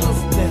swingers,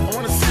 never. I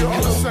wanna see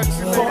all the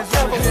sexy ladies on the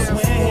Forever dance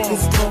swing. floor.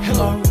 It's for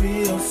my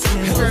real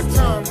swingers. It's that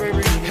time,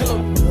 baby.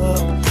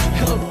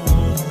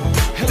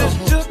 That's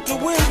just the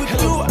way we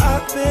do our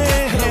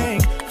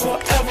thing.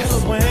 Forever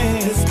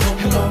swing. It's for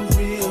my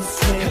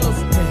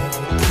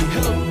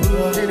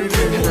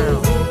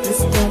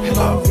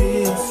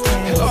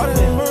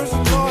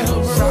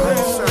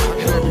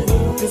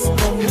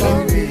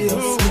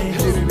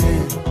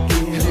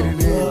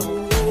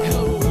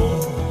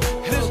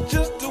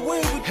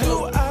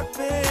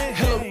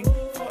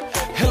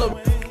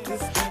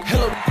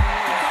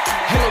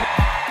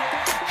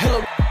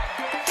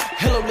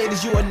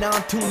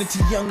Tune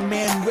into Young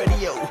Man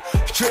Radio,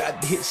 straight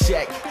out the Hit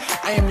Shack.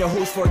 I am your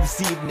host for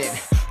this evening,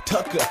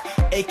 Tucker,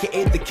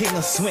 aka the King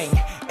of Swing,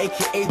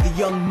 aka the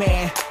Young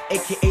Man,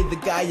 aka the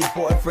guy your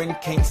boyfriend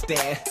can't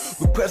stand.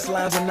 Request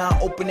lines are now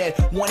open at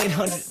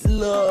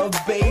 1-800-LOVE,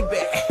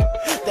 baby.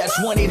 That's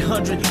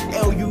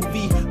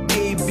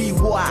 1-800-LUV-BABY.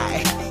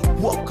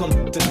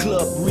 Welcome to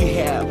Club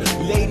Rehab.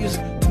 Ladies,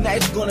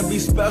 tonight's gonna be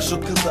special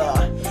cause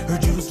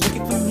heard you was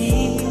looking for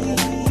me.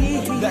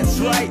 That's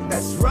right,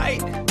 that's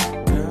right.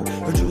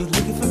 Heard you was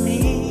looking for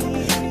me.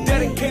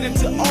 Dedicated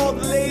to all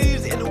the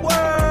ladies in the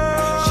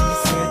world. She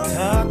said,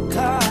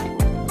 Tucker,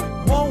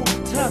 whoa,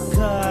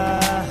 Tucker.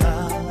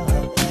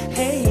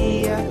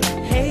 Hey,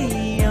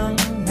 hey, young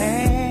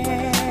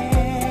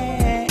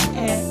man.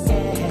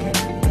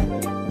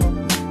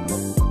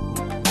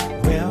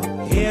 Well,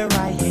 here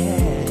I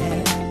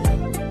am.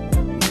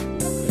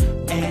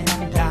 And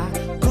I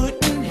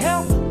couldn't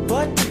help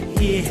but to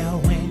hear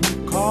when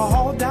you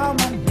called out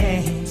my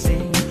name,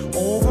 saying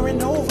over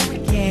and over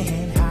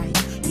again, I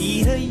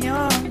need a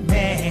young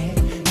man.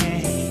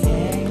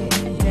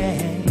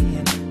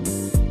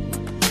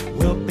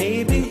 Well,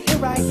 baby,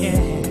 here I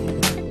am.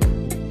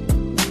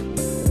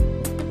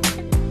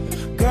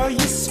 Girl, you're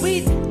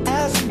sweet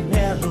as a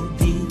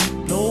melody,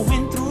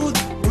 blowing through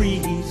the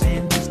breeze,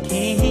 and this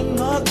king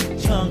of the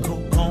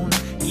jungle gonna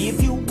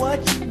give you what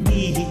you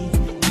need.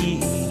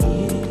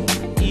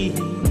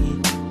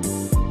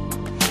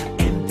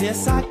 And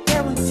this I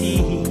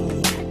guarantee.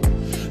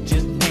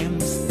 Just name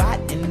the spot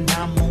and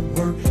I'ma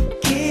work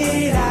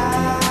it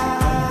out.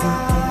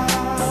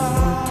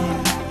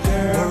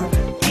 Girl,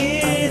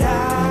 get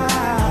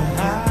out.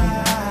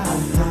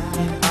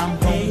 I'm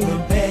gonna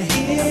work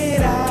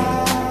it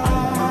out.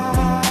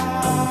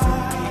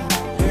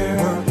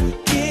 Girl,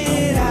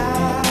 get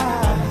out.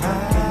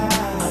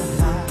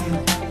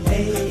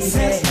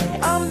 Since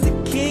I'm the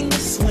king of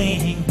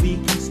swing, we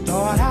can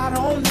start out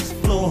on this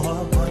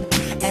floor, but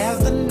as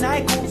the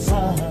night goes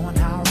on,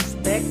 I'll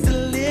respect a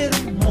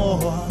little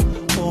more.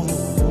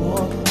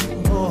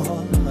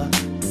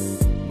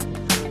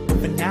 But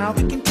for now,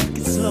 we can take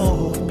it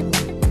slow.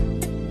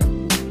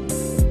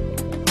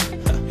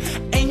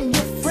 And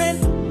your friend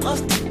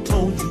must have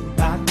told you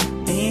about the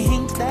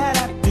things that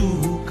I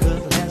do,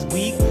 cause last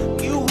week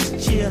you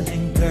was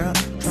chilling, girl,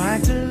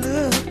 trying to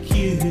look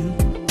cute.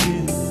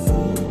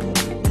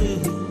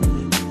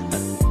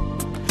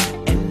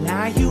 And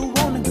now you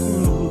wanna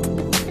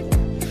groove.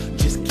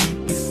 Just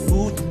keep it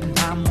smooth and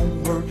I'ma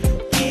work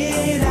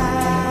it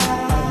out.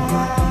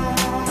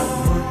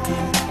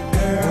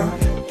 Girl,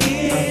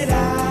 get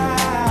out.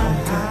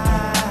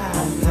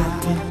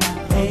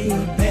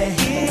 Baby,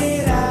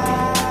 get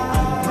out.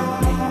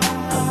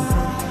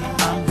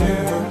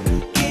 Girl,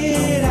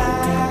 get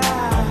out.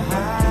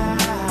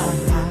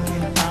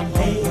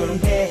 Baby,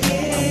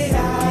 get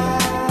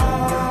out.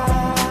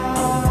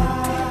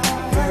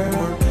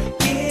 Girl,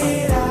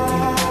 get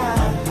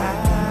out.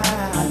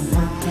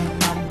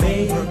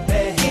 Baby,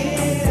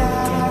 get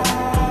out.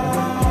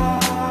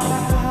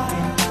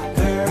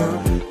 Girl,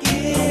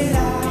 get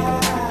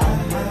out.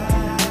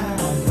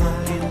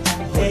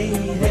 Wait a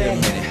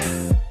minute.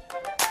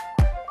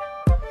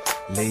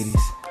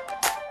 Ladies,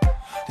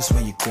 this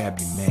way you grab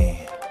your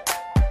man.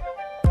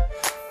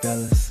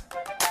 Fellas,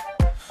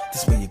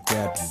 this way you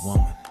grab your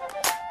woman.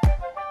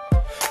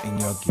 And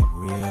y'all get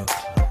real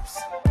close.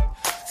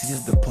 See, this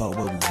is the part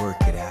where we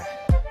work it out.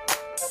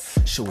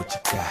 Show what you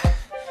got,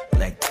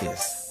 like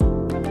this.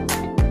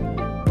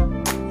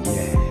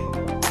 Yeah,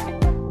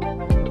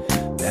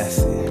 that's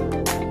it.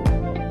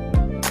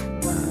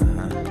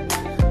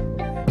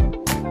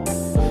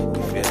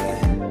 You feel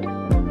that?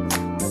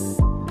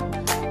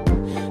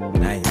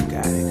 Now you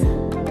got it.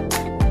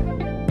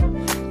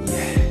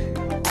 Yeah,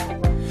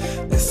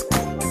 let's go.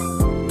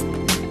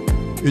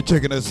 You're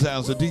checking the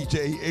sounds of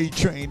DJ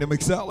Atrain, the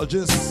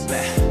mixologist.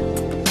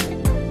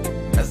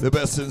 The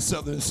best in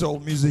Southern soul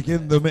music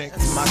in the mix.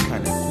 That's my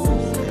kind of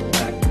groove.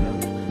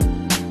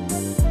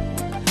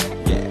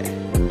 Yeah.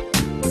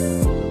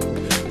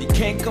 You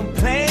can't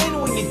complain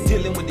when you're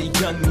dealing with a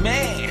young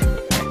man.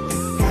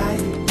 Guy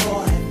your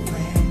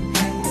boyfriend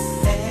can't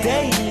stand.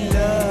 They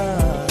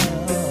love.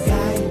 The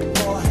guy your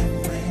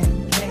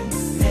boyfriend can't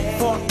stand.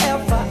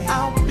 Forever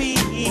I'll be.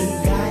 The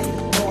guy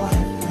your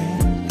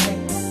boyfriend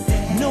can't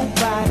stand.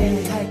 Nobody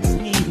likes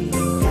me.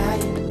 The guy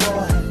your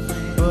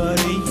boyfriend but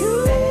you.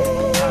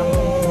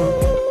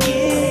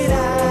 Get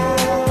out.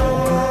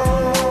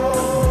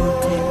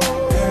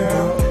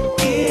 Girl,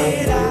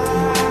 get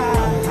out.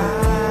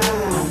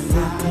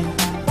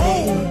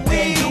 Oh,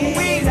 baby,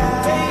 baby.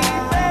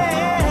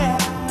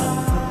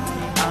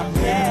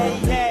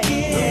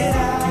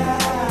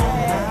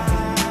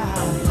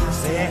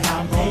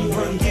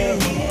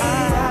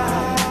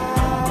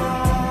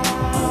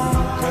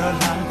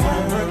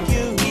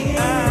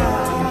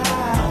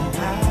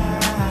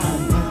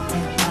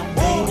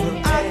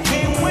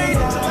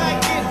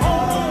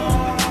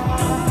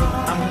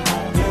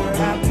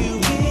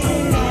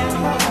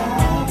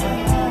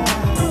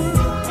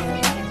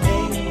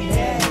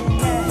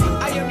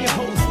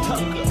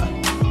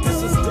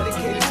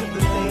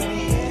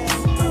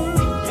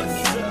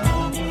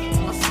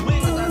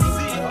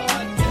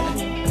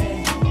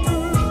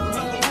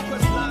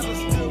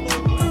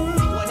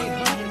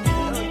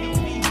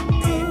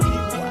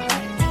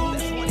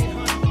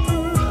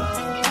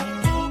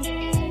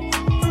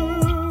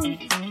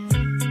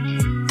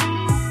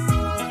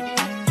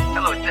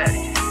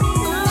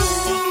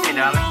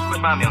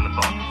 find me on the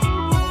phone.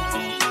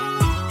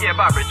 Yeah,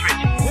 Barbara, it's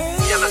Richie.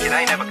 Yeah, look, I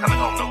ain't never coming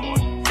home no more.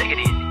 Take it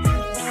easy.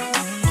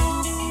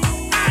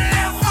 I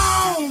left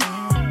home,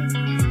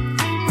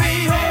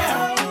 baby,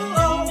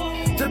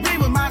 to be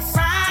with my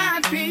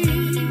side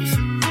piece.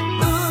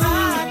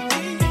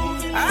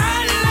 I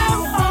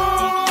left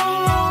home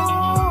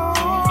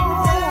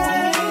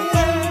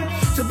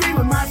to be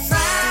with my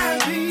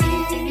side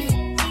piece.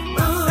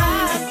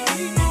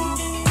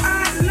 I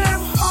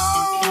left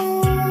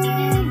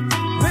home,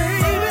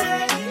 baby,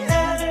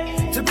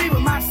 to be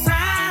with my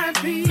side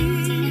piece.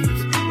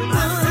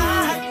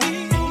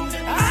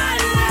 I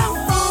left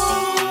home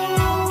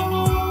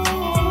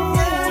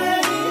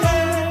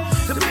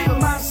to be with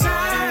my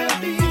side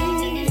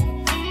piece.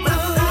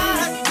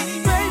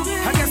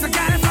 I guess I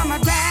got it from my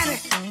daddy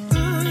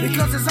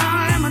because it's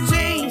all in my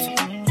genes.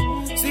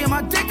 See, I'm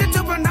addicted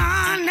to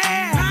banana,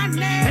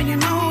 and you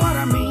know what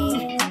I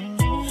mean.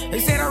 They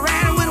said a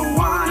rat with a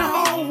one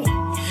hole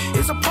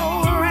is a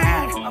poor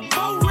rat,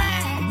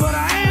 but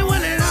I ain't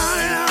willing on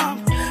it up.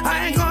 I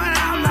ain't going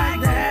out like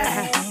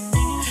that.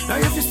 Now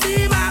if you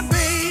see my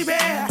baby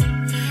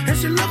and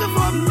she looking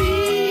for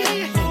me,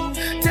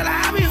 tell her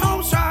I'll be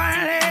home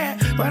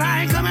shortly, but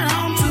I ain't coming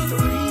home till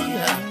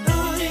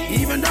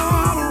 3. Even though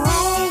I'm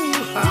wrong,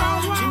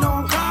 she know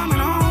I'm coming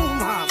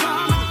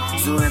home.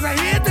 Soon as I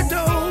hit the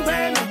door,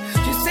 baby,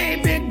 she say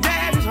Big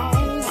Daddy's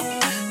home.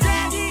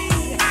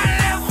 I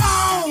left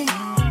home,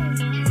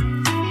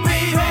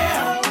 baby,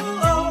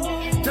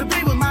 to be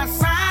with my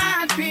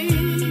side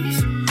piece.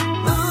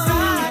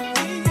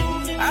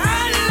 I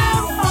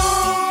left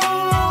home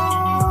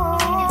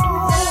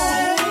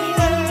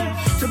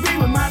to be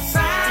with my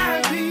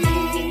side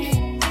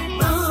piece.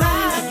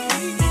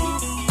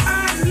 I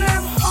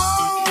left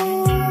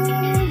home,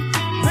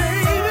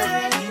 baby,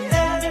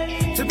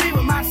 to be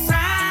with my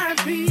side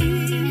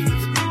piece.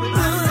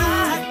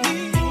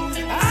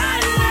 I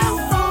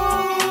left home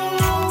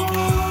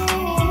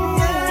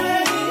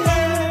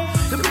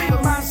to be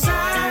with my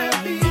side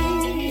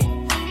piece.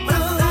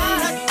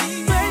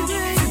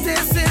 See,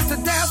 this is the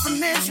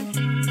definition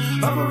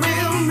of a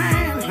real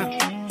man.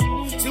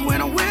 See,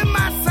 when I'm with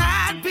my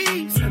side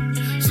piece,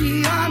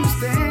 she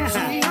understands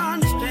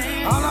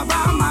all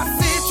about my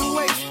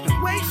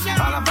situation,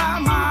 all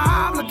about my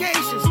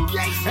obligations.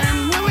 And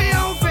when we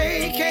on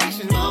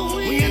vacation,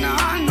 we in a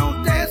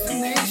unknown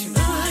destination.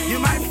 You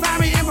might find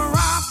me in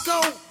Morocco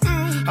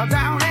or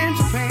down in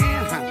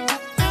Japan.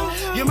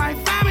 You might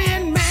find me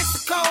in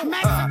Mexico,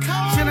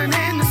 chilling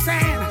in the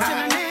sand.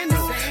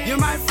 You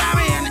might find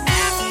me in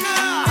Africa.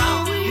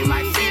 You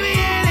might see me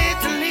in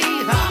Italy.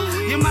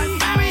 You might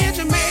find me in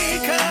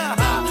Jamaica.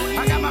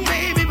 I got my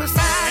baby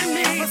beside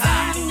me.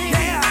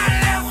 Yeah, I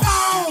left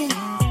home,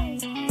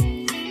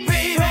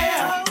 baby,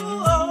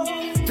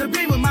 to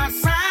be with my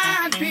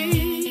side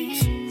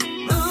piece.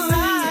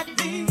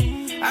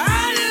 I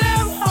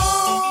left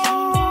home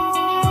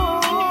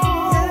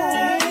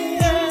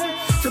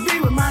to be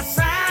with my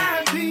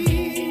side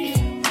piece.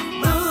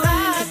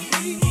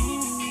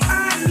 I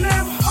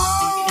left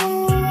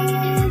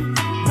home,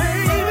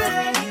 baby,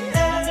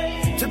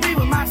 to be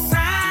with my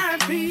side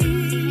piece.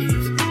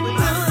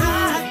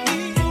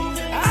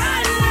 I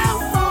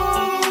left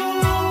home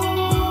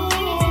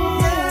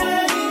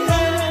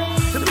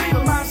to be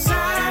with my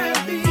side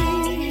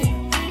piece.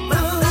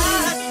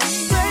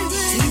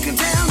 So you can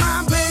tell my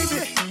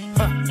baby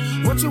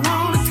what you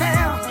want to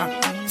tell.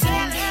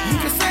 You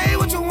can say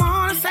what you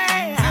want to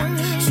say.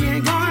 She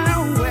ain't going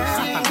nowhere.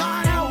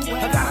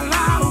 I got a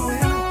lot of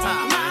women,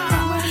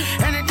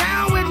 and they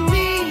down with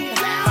me.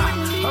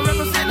 I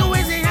represent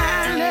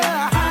Louisiana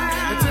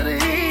to the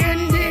end.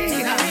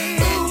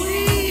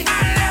 I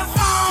left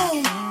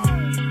home,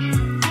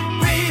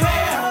 baby,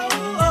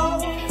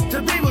 to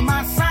be with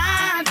my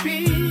side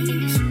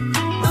piece.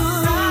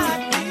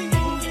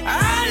 I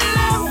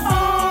left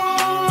home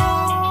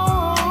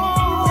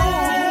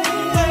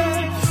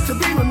to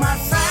be with my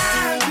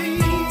side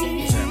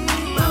piece.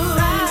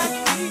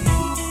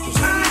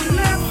 I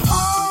left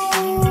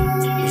home,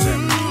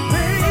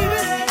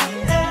 baby,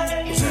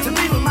 to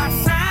be with my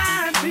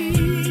side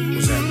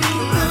piece.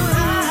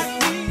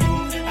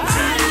 I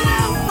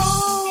left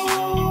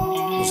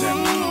home,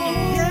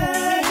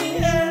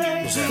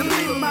 to be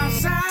with my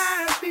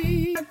side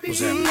piece.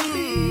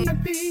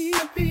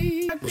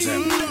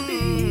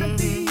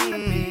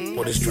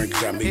 Well, this drink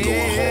got me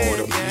going hard.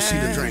 You see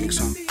the drinks,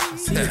 huh?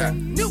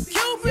 New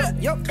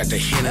Cupid, yo. Got the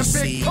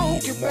Hennessy,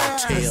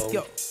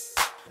 Martell.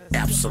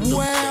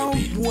 Absolute,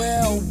 baby.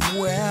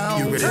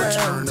 You ready to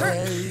turn up?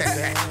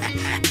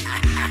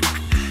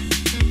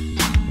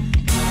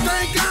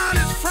 Thank God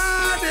it's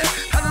Friday.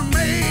 I done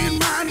made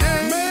my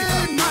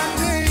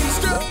day.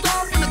 Stepped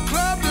off in the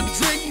club to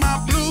drink my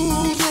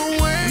blues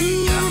away.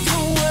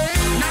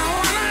 Now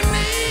all I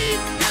need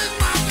is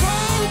my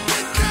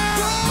poker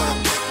card,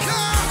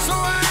 so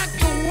I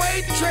can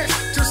waitress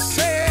to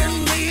send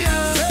me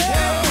up.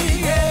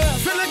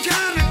 Feeling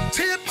kinda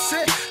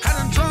tipsy. I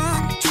done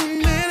drunk too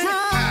many.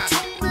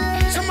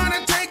 Somebody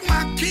take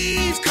my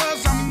keys,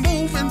 'cause I'm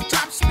moving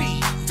top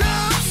speed.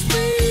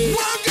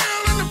 One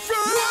girl in the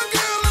front, one girl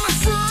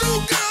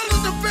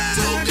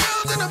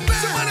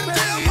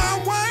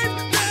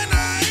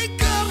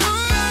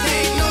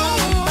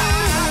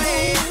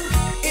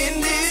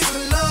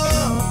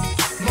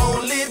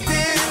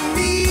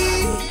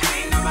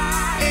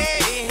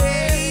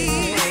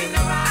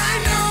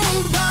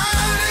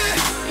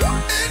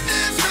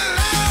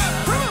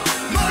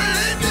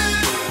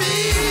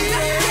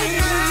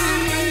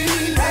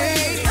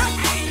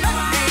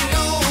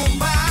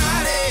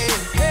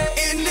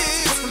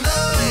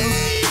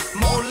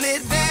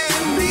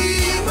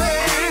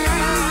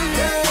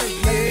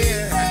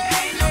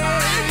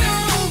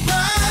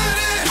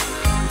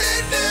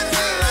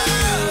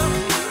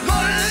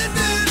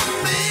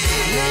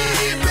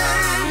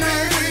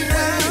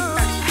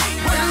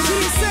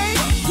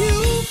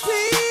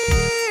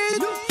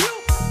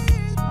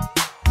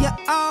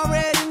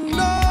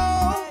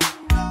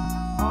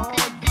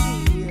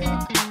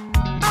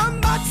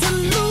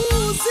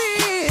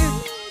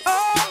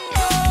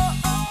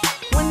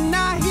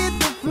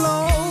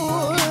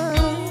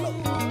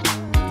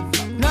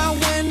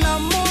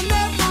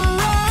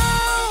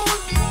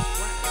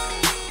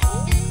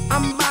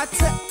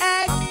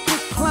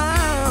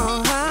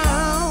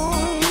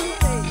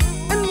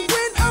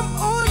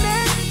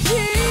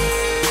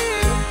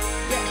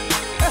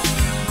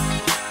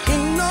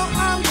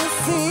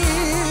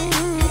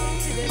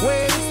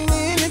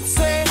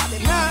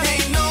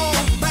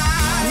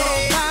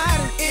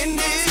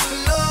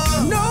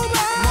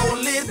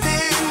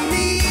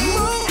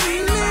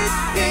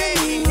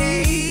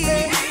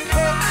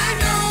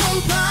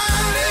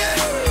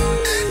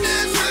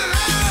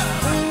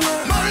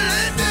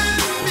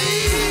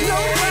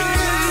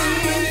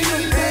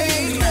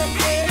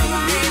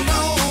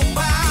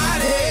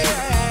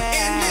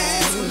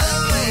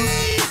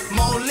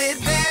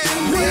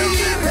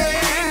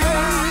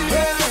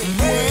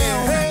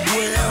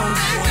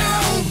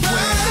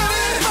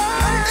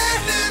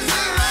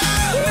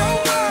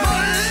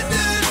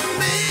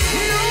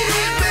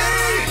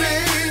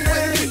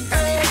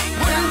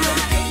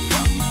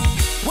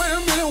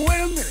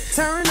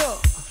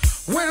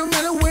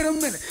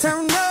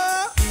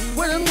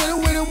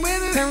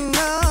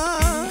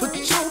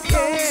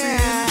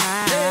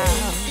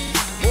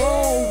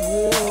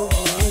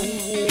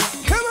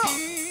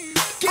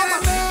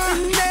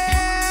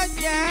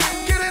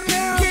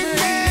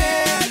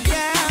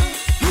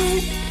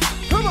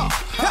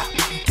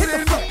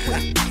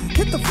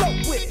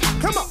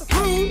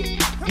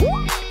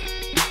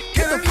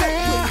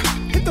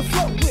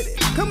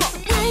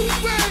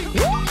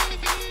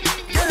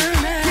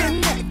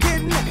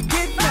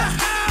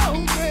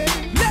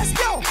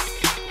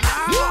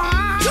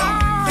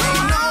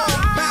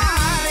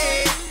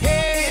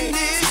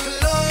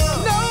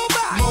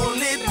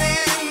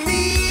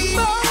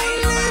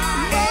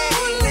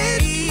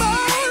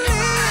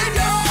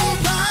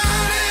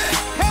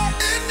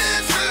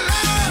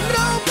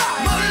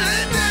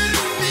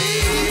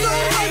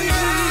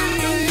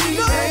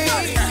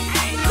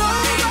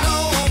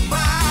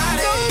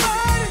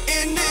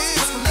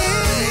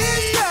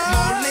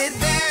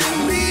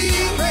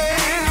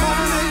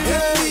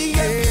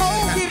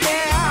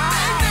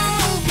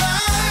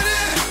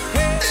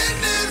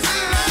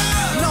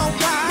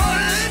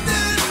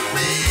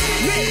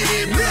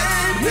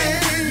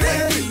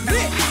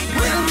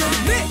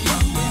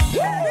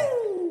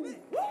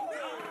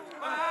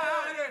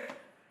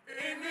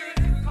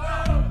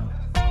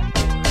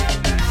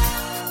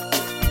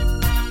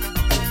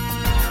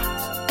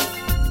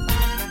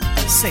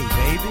say,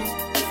 baby?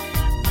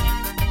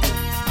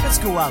 Let's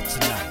go out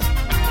tonight.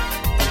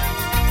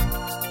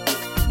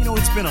 You know,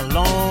 it's been a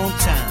long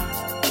time.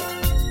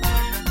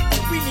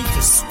 We need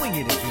to swing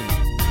it again.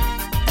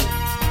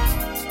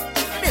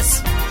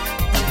 Listen.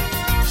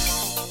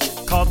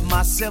 Caught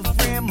myself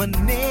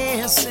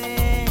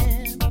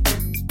reminiscing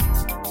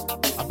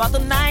about the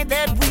night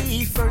that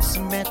we first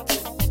met.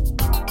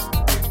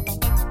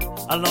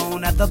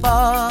 Alone at the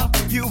bar,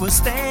 you were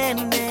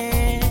standing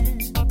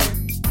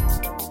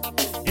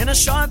in a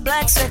short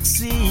black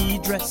sexy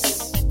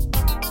dress.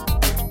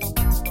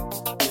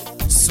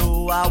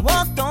 So I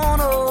walked on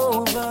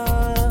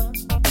over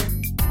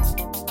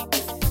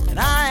and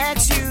I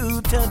asked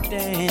you to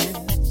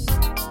dance.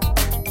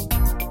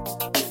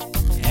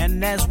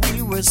 And as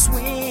we were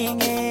swinging,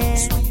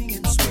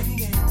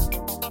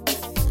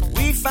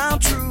 we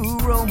found true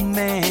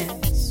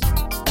romance.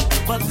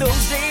 But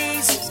those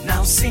days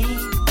now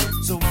seem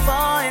so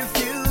far and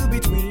few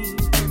between.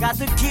 Got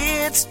the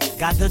kids,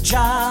 got the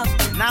job,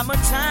 not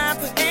much time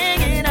for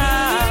hanging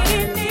out. We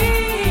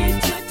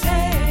need to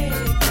take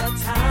the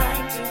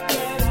time to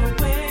get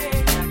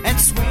away and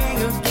swing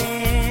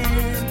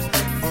again.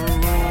 For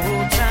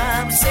old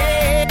time's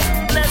sake,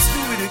 let's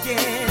do it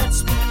again. Let's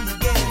swing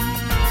again.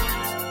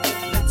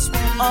 Let's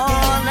swing again.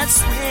 Oh, let's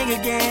swing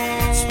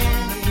again.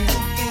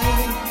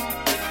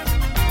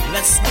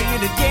 Let's swing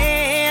it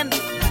again.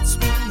 Let's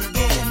swing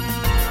again.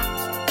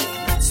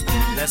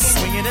 Let's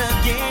swing it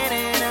again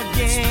and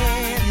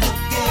again.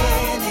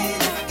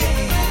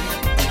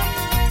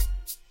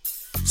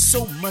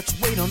 So much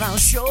weight on our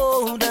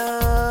shoulders.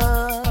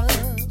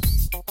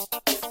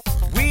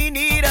 We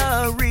need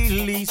a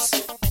release.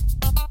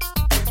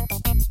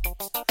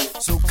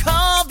 So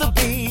call the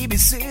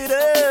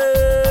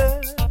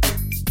babysitter.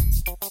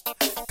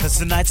 'Cause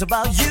tonight's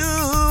about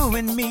you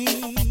and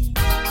me.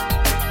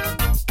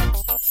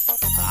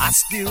 I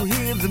still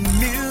hear the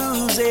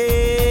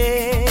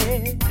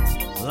music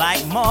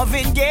like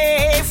Marvin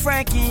Gaye,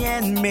 Frankie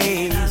and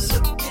Maze.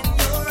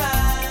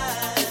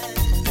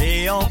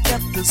 They all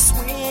kept the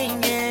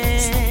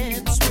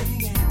swinging.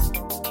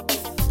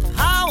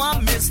 How I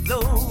miss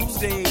those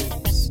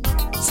days.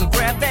 So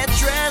grab that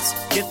dress,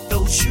 get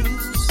those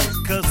shoes,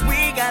 'cause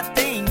we got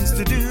things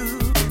to do.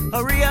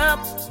 Hurry up,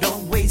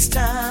 don't waste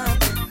time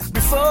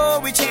before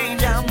we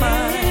change our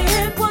minds.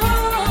 It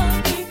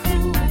won't be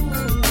cool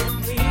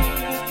if we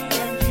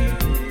and you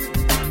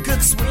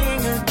could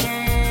swing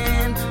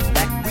again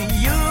like we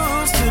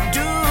used to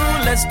do.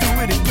 Let's do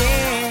it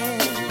again.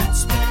 Let's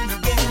swing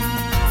again.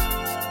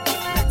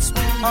 Let's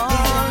swing again. Oh,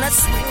 let's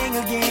swing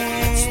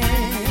again.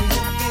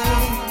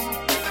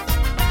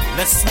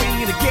 Let's swing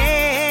it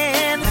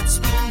again. Let's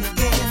swing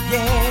again.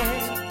 Yeah.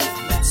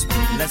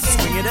 Let's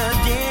swing it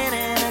again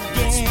and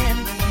again.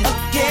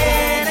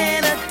 Again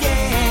and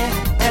again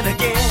and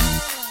again.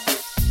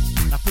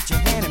 Now put your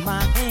hand in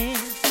my hand.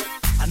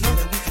 I know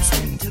that we can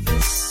swing to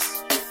this.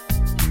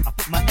 I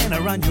put my hand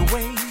around your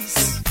waist.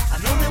 I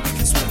know that we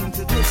can swing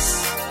to this.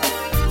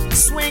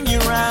 Swing you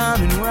round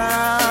and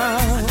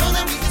round. I know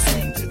that we can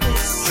swing to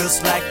this. Just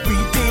like we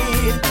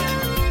did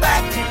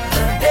back in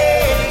the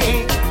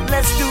day.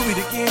 Let's do it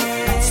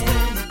again.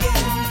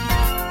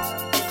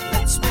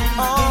 Let's swing again. Let's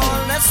swing again.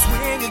 Oh, let's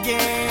swing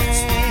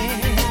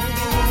again.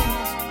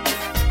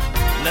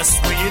 Let's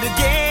swing it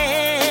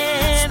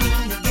again.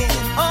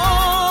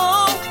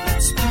 Oh,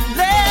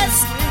 let's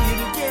swing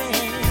it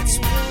again.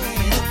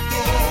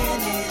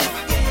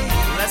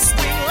 Let's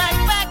swing like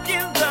back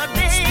in the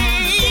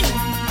day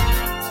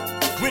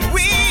when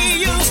we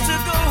used to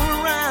go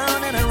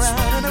around and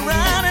around and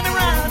around and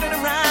around and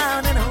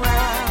around and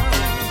around.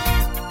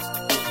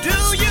 Do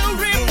you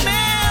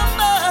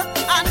remember?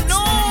 I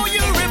know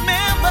you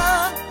remember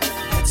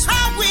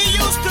how we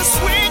used to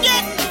swing it.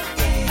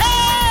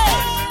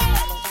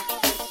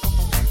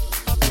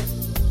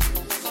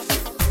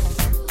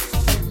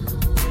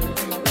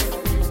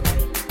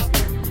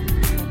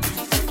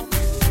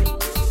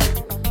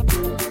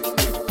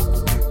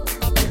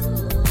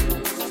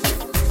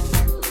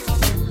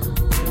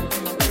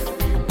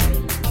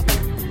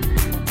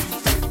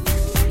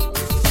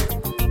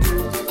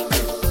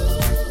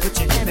 Put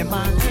your hand in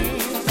my hand.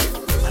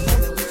 I know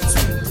that we can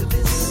swing to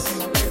this.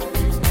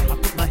 I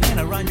put my hand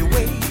around your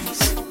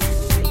waist.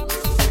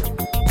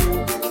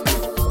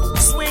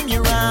 Swing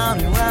you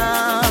round and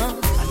round.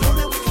 I know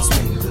that we can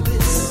swing to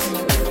this.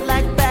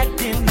 Like back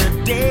in the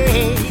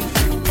day.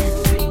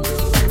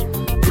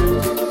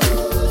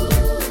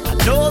 I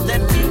know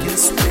that we can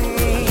swing.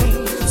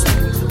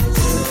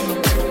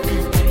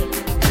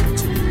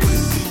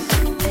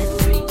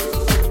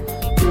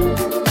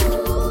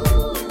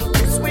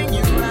 Swing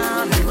you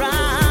round and round.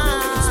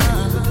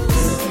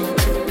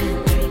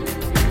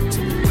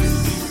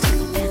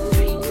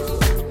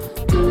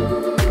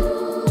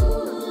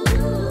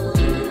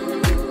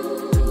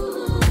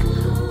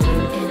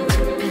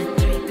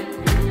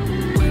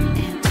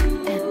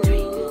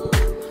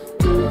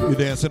 You're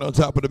dancing on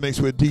top of the mix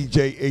with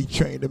DJ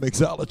Atrain, the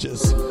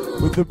mixologist,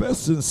 with the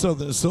best in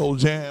Southern Soul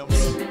jams,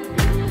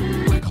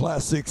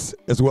 classics,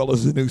 as well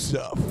as the new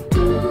stuff.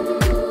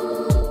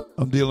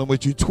 I'm dealing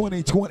with you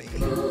 2020.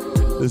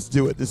 Let's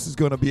do it. This is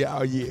going to be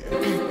our year.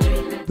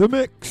 The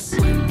Mix.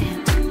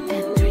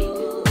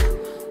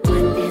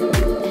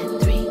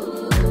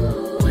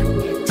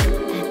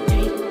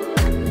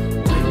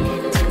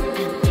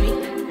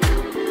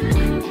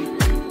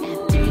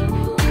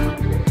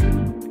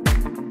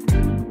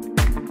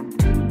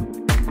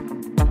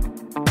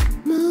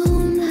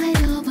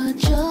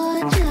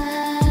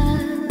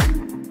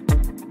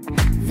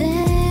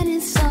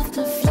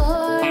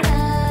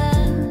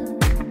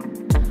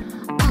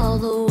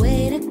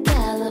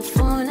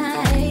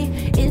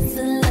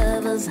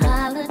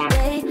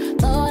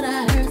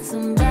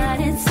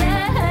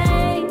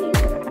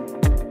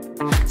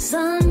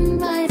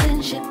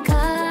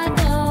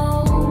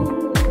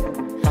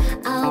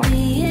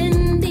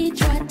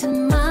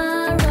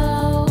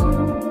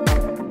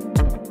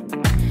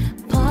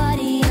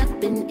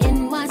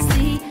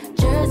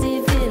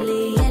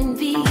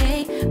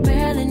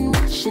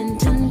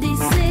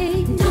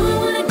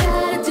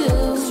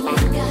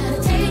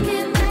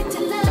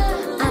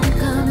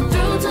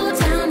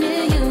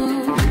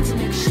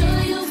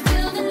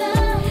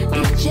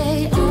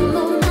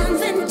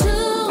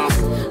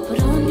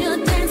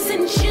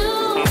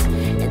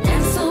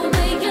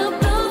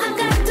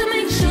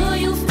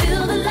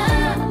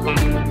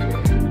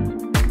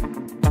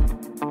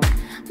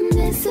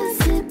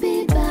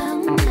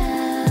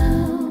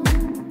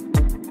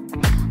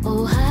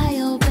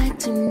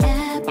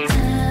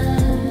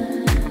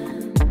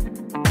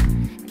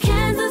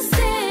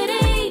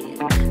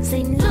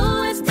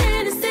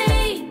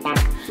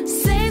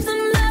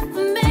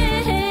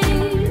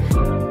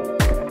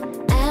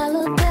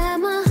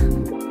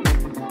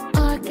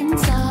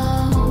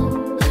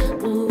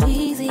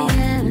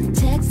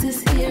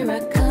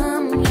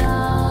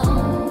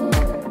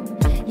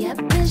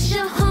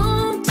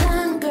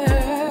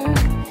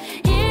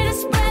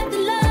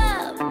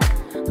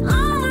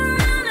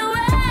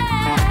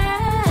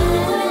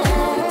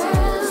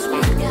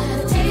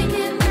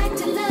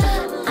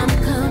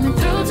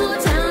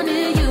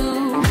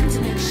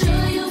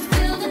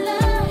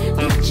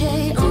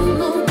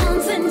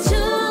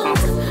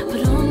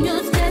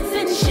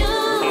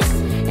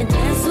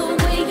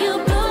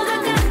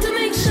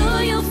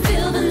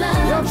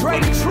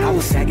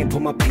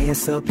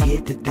 Up,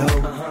 hit the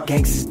dough.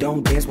 Gangsters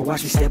don't dance, but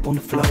watch me step on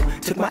the floor.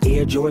 Took my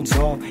Air Jordans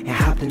off and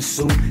hopped in the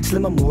suit.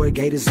 Slim Amore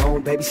Gators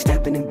on, baby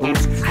stepping in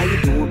boots. How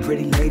you doing,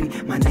 pretty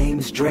lady? My name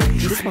is Dre.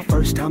 This my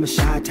first time in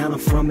Chi-Town, I'm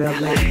from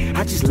LA.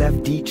 I just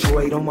left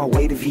Detroit on my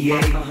way to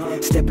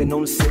VA. Stepping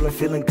on the ceiling,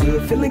 feeling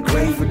good, feeling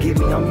great. Forgive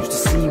me, I'm used to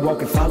see you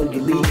walk and follow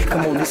your lead.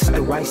 Come on, this is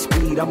the right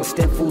speed, I'ma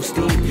step full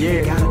steam.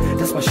 Yeah, gotta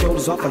dust my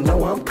shoulders off, I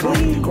know I'm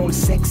clean. Growing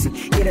sexy,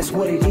 yeah, that's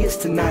what it is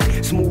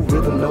tonight. Smooth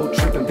rhythm, no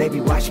tripping, baby,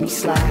 watch me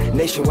slide.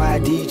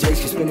 Nationwide DJs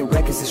can spinning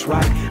records, it's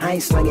right. I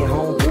ain't slanging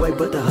homeboy,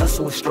 but the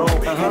hustle is strong.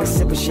 Had a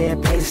sip of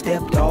champagne,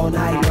 stepped all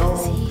night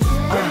long.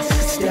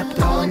 Stepped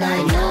all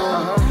night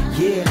long.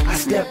 Yeah, I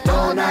stepped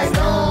all night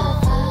long.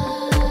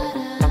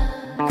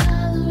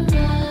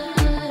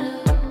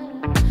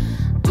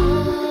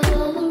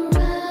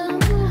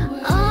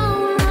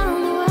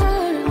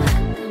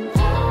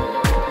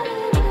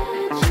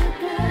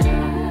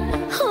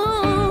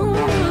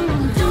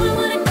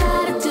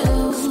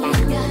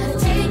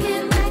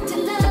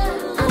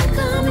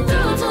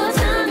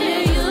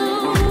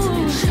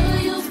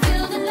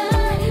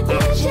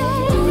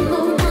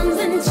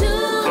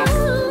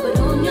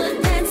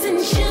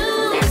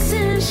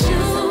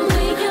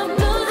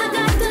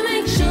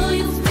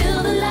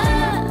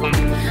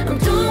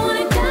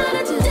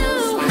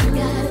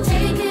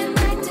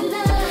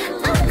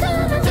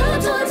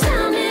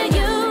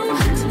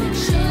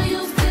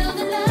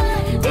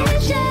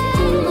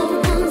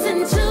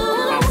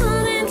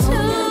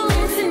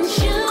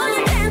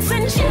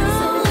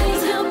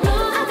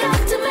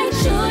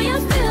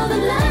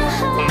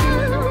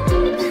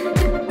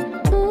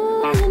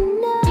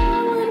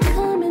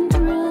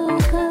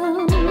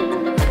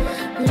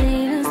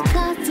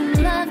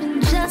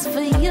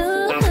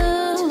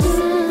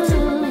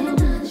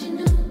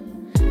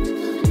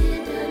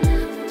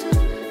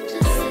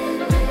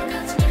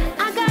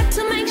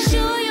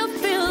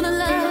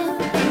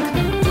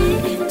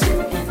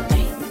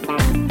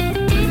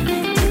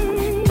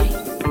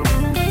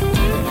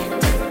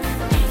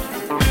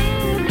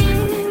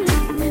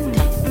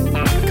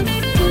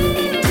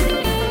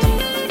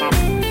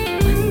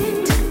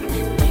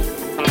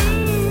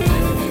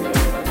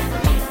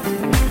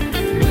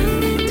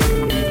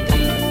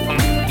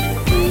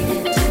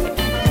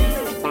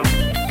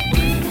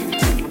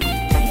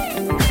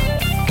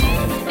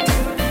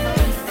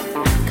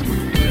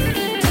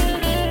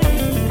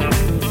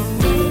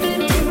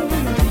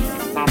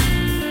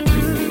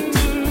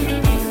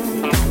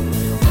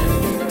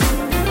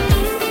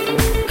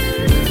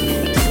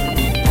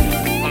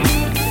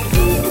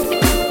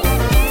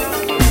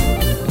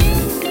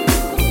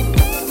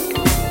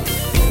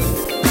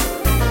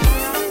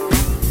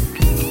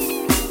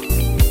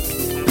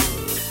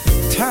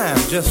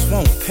 Just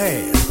won't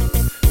pass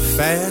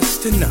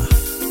fast enough.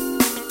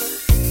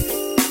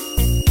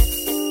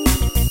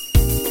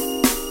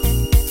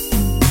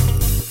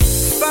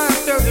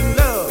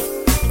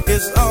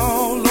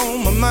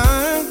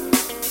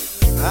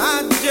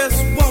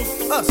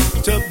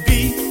 to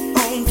be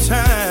on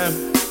time.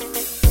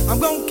 I'm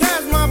gonna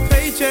cash my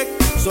paycheck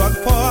so I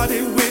can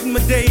party with my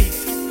date.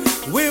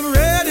 We're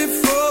ready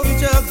for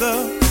each other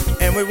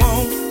and we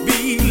won't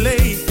be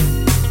late.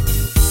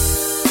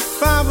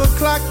 5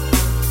 o'clock,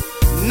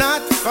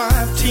 not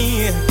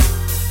 5:10.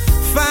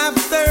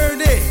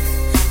 5:30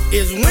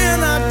 is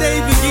when our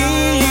day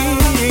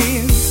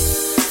begins.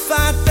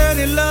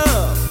 5:30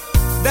 love,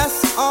 that's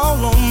all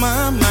on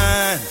my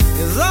mind,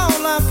 is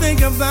all I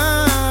think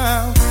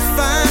about.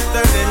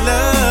 5:30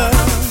 love.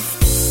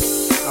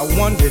 I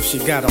wonder if she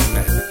got on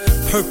that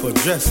purple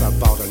dress I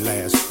bought her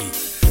last week.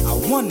 I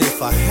wonder if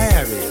her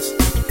hair is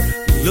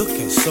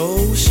looking so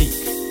chic.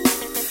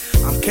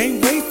 I can't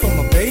wait for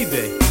my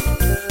baby.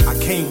 I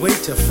can't wait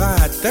till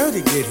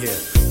 5:30 get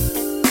here.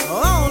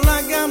 All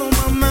I got on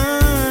my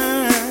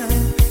mind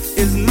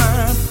is my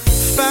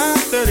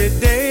 5:30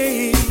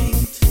 date.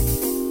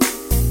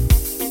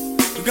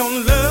 We're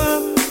gonna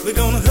love, we're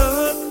gonna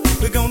hug,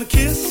 we're gonna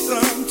kiss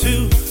some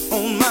too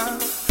on my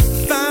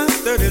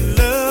 5:30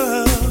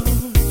 love.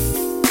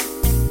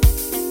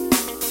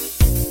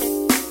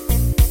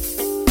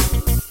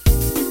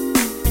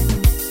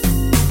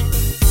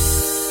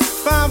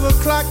 5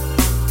 o'clock,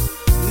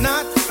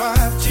 not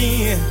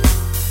 5:10.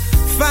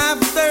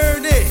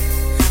 5:30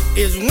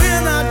 is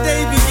when our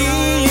day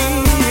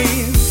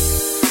begins.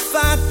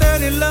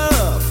 5:30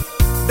 love,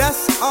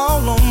 that's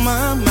all on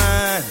my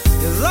mind,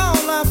 is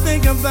all I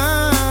think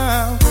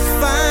about.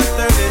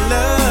 5:30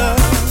 love.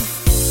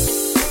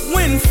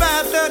 When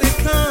 5:30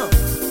 comes,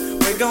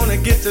 we're gonna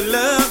get to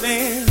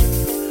loving.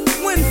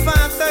 When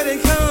 5:30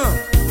 comes,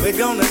 we're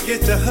gonna get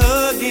to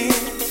hugging.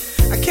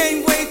 I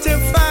can't wait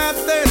till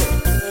 5:30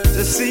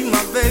 to see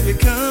my baby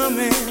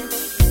coming.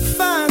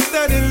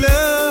 5:30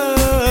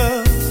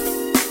 love.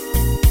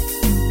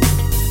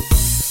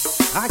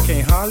 I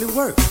can't hardly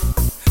work,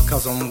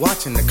 cause I'm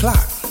watching the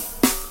clock,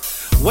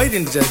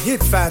 waiting to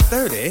hit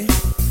 5:30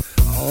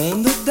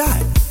 on the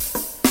dot.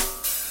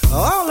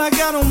 All I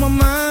got on my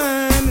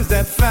mind is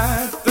that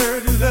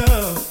 5:30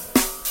 love.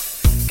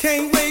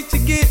 Can't wait to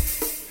get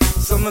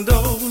some of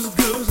those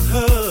good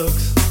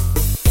hugs.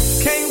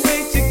 Can't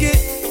wait to get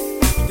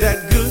that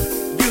good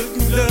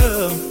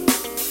love.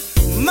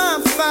 My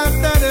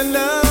 5:30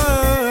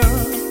 love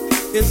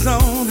is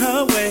on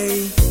her way.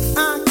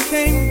 I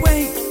can't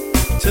wait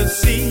to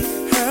see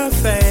her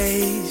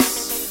face.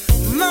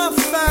 My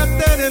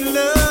 5:30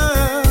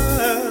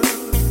 love.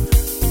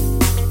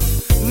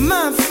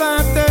 My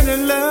 5:30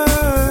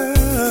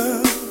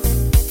 love.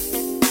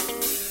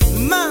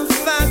 My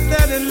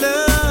 5:30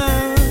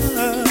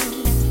 love.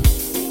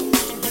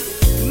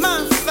 My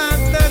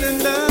 5:30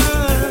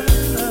 love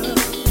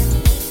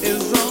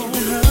is on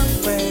her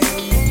way.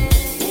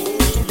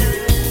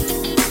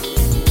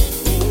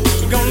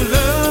 We're gonna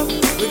love,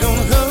 we're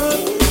gonna hug,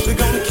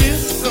 we're gonna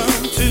kiss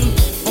some too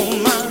on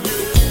my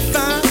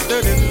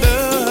 5:30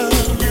 love.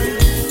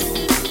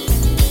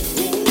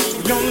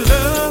 We're gonna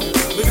love,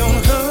 we're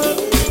gonna hug,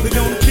 we're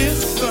gonna kiss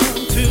some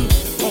too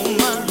on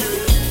my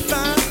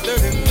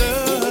 5:30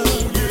 love.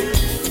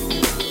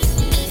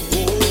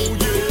 Oh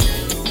yeah,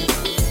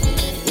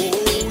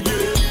 oh yeah,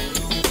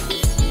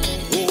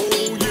 oh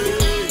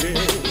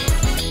yeah.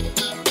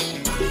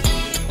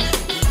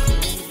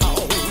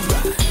 All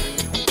right.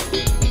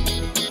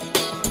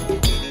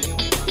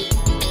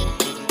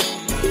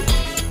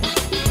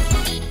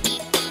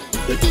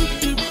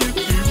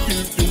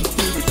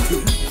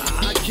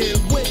 I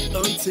can't wait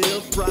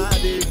until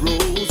Friday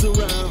rolls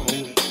around.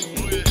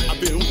 I've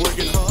been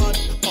working hard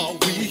all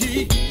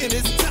week, and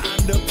it's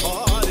time to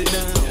party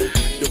now.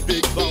 The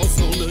big boss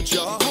on the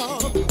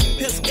job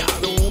has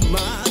got on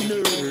my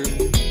nerve.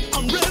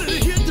 I'm ready to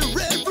hit the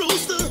Red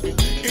Rooster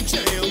and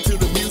jam to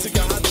the music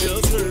I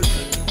just heard.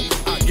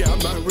 I got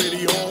my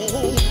radio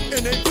on,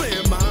 and they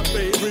playing my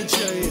favorite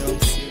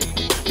jams.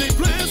 They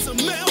playing some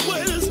Mel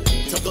West,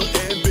 Tucker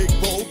and Big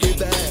Bogey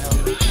Bell.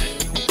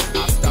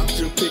 I stopped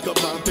to pick up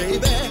my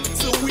baby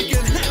so we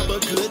can have a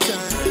good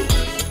time.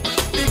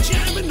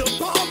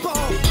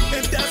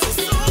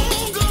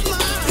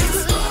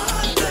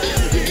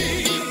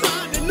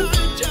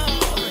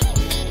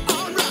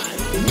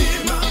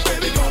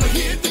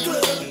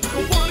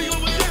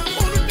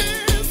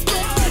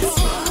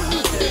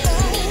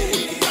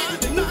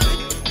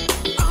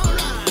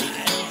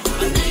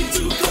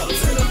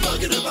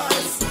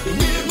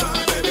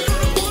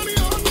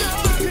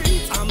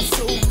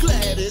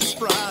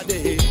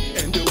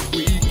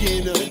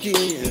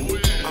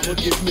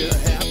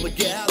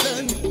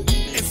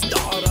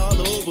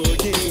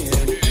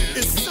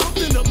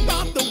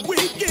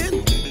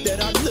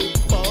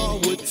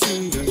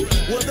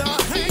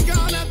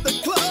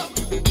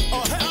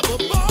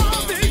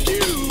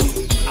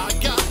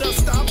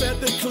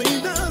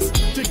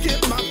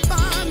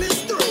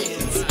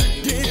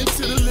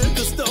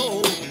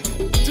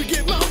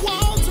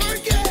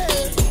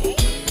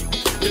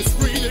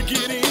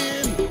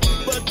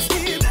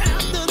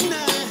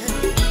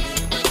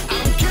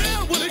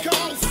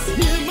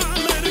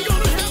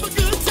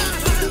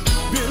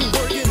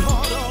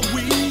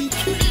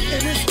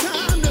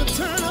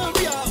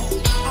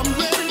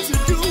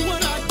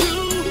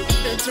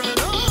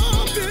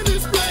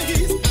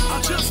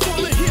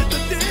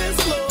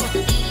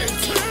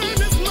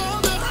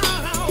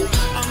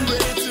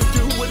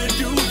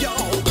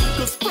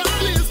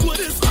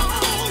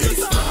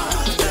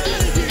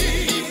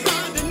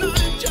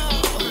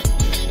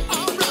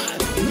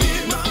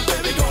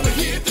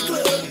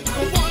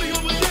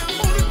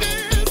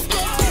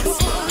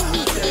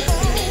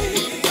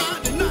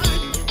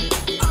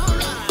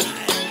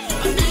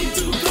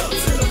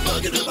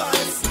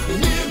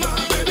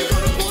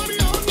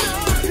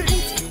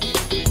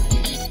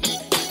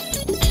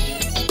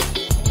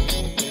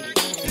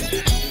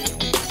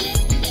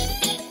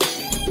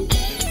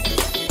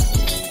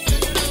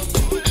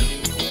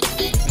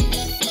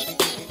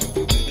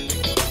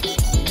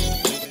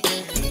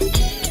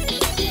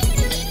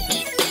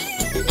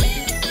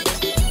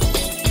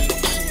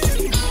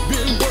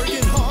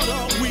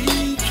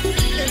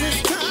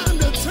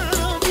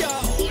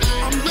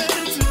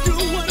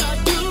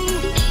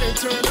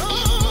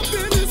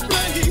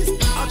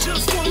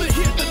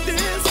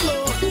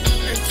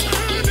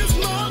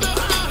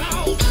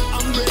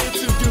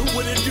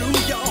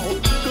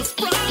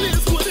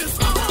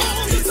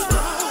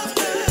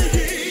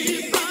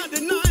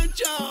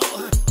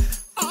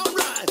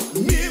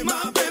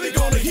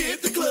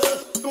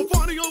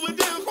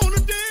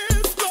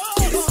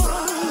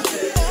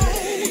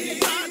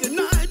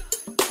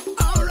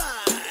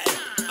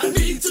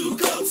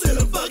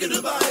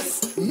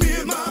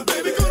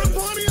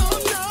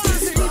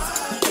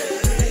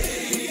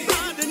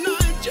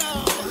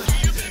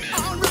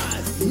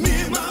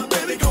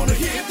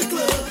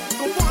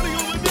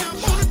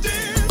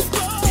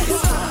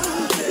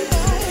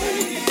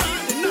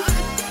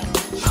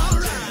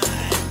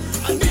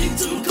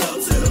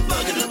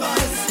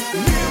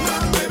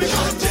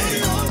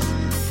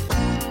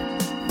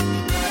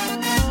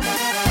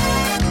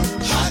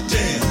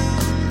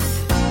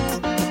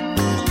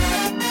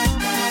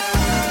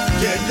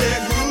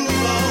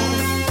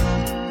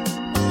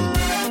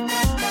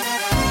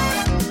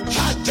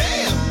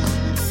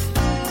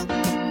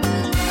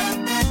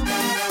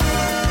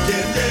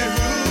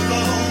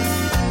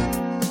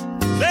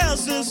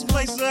 how's this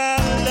place I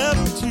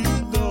love to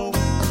go?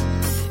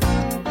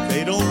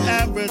 They don't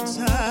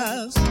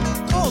advertise,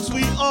 cause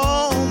we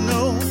all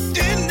know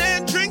in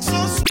their drinks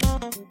are sweet,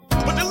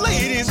 but the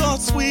ladies are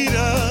sweeter.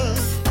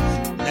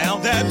 Now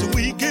that the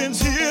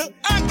weekend's here,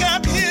 I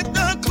got hit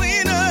the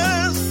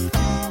cleaners.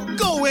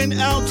 Going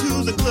out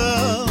to the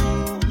club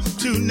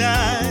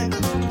tonight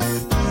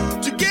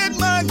to get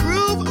my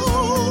groove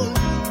on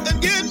and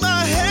get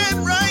my head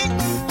right.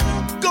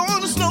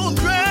 Gonna slow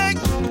drag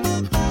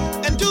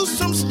and do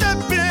some stepping.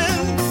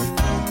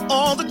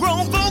 All the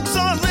grown folks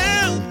are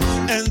there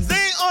and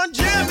they are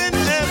jamming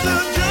at the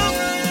jump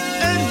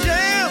and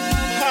jam.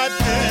 Hot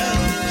damn,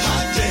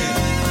 hot damn.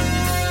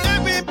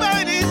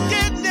 Everybody's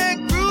getting that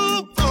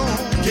groove on,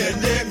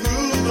 getting that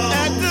groove on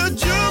at the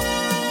jump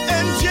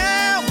and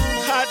jam.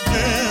 Hot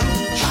damn,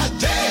 hot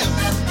damn.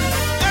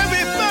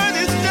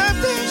 Everybody's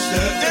stepping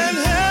and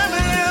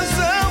having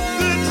themselves a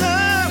good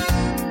time.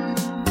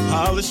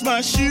 Polish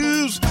my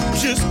shoes,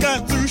 just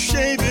got through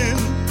shaving.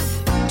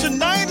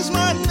 Tonight is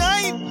my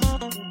night,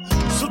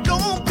 so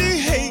don't be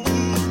hating.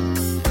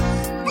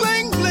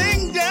 Bling,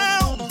 bling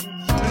down,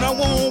 and I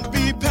won't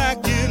be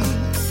packing.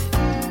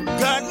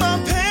 Got my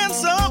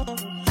pants up,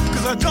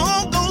 cause I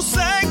don't go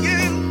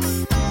sagging.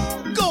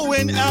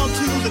 Going out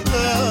to the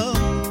club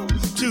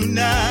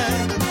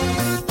tonight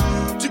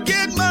to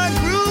get my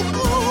groove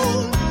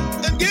on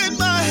and get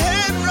my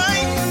head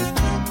right.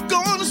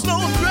 Gonna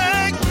slow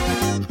drag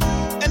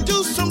and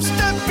do some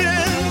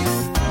stepping.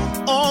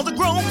 All the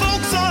grown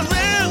folks are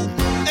there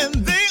and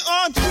they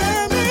are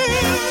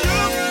jamming.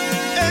 Jump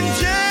and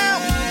jam.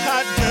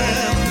 Hot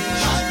damn,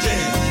 hot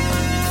damn.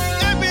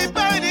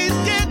 Everybody's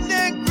getting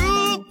that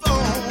groove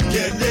on,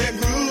 getting that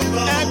groove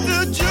on at the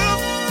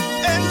jump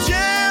and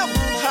jam.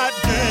 Hot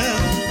damn,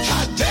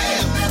 hot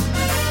damn.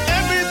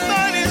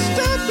 Everybody's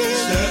stepping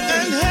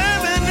and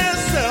having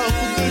themselves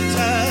a good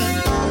time.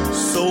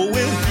 So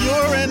if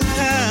you're in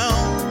town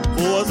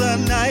for the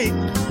night,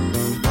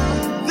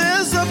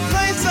 there's a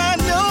place I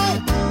know,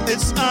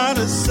 it's out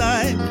of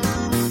sight.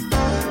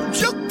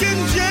 Juke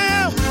and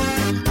jam,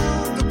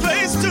 the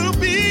place to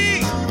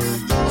be.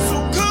 So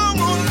come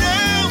on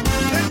down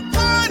and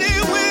party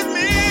with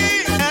me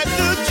at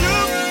the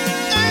Juke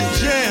and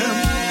Jam.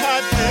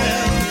 Hot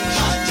damn,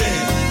 hot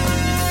damn.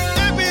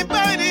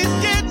 Everybody's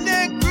getting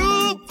that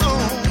groove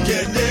on,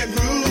 getting that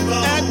groove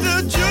on at the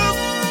Juke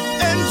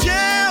and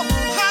Jam.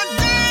 Hot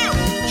damn,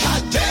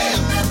 hot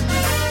damn.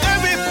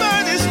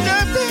 Everybody's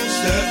stepping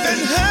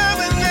and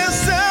having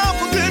themselves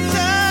a good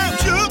time.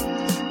 Juke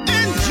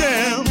and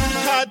Jam.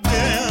 Hot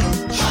damn,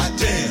 hot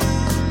damn.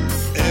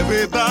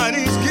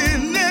 Everybody's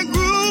getting that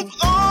groove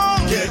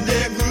on, getting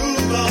that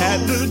groove on at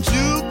the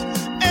Juke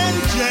and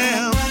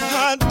Jam.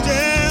 Hot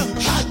damn,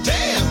 hot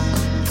damn.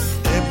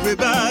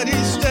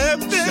 Everybody's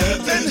stepping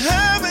and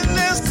having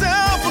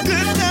themselves a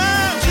good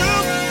time.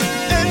 Juke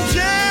and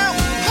Jam.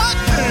 Hot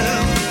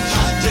damn,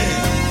 hot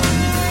damn.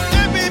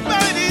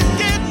 Everybody's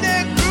getting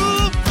that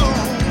groove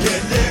on,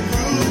 getting that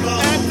groove on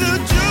at the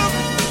Juke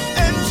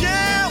and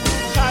Jam.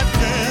 Hot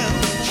damn,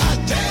 hot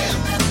damn.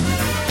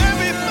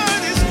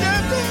 Everybody's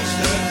stepping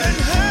and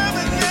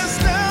having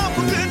themselves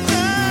a good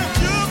time.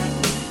 Juke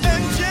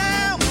and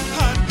Jam.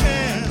 Hot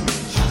damn,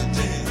 hot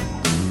damn.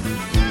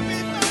 Everybody's getting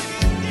that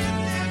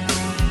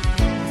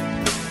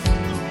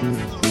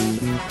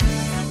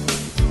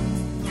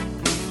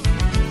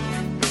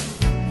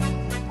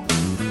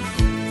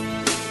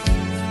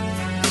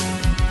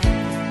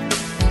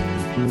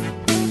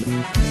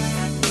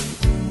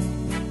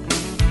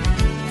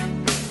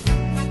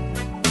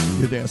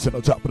You're dancing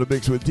on top of the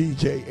mix with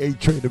DJ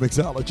Atrain, the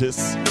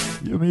mixologist.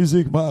 Your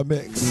music, my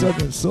mix.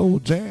 Southern Soul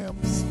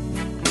Jams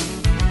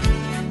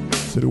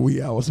to the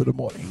wee hours of the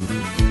morning.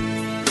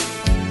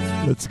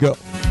 Let's go.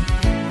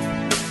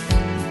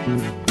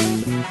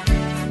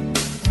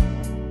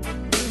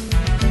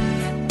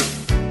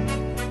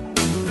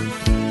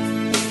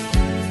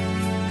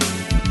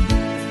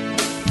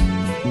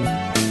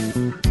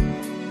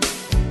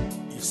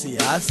 You see,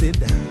 I sit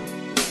down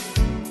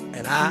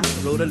and I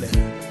wrote a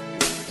letter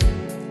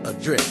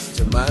addressed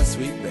to my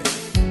sweet baby.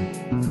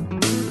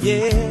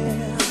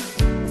 Yeah,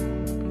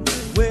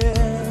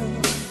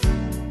 well,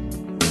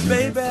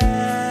 baby,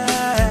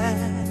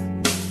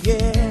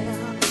 yeah.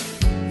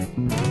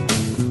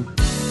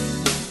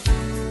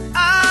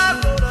 I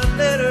wrote a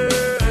letter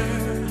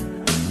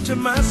to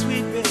my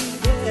sweet baby.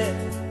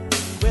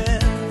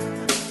 Well,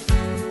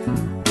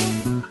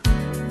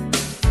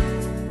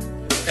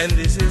 and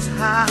this is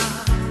how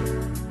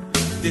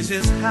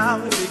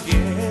it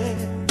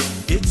began.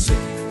 It says,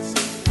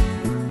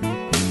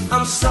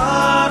 I'm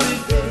sorry,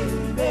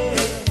 baby,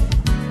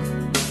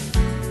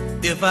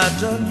 if I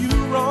done you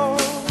wrong.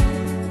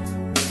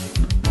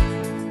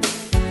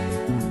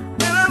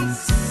 And I'm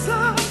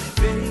sorry,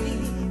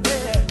 baby,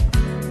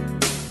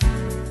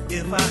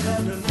 if I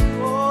had done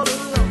you all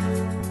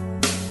alone.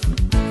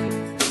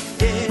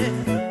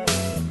 Yeah,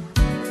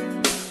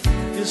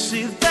 you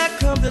see, there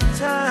comes a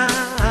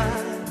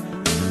time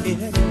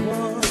in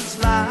anyone's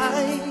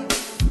life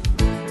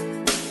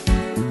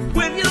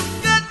when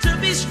you've got to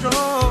be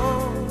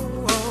strong.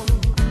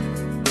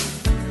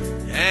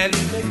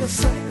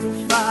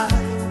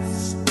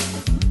 sacrifice.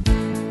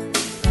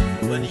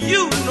 But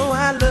you know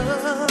I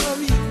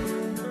love you,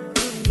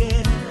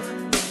 yeah,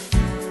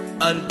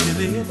 until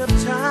the end of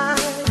time.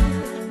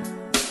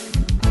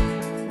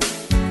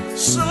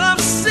 So I'm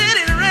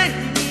sitting right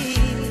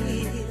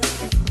here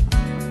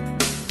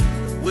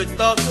with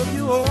thoughts of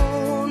you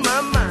on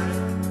my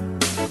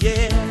mind,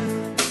 yeah.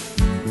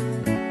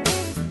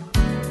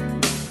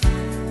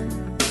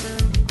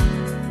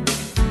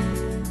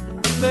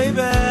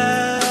 Baby,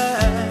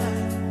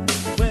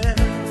 well,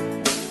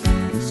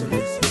 so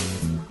listen.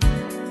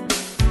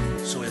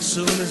 So as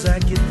soon as I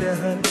get there,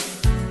 honey,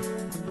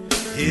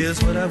 here's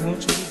what I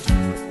want you to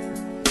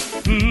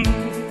do.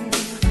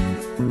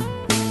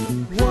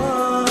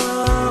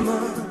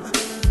 Woman,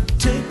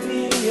 take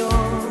me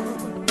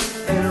on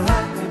and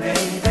rock me,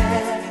 baby.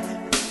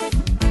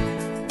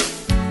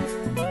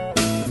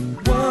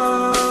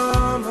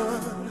 Woman,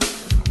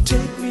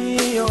 take me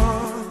on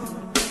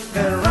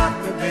and rock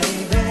me,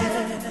 baby.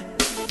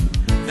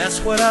 That's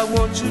what I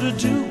want you to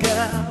do,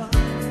 gal.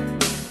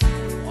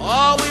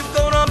 Oh, we're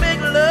gonna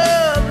make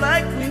love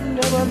like we've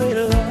never made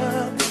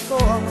love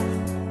before.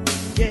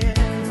 Yeah,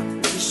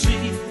 you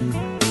see,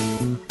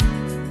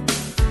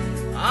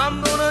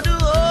 I'm gonna do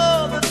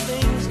all the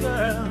things,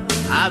 girl,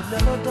 I've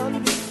never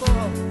done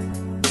before.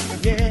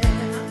 Yeah,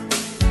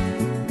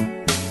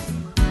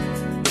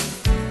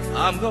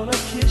 I'm gonna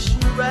kiss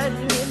you right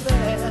here and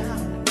there.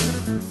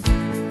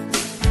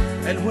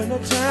 And when the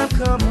time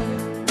comes,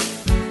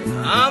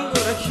 I'm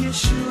gonna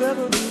kiss you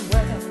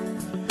everywhere.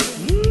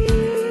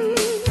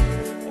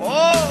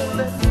 Oh,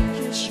 let me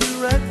kiss you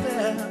right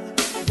there.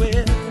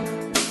 Well,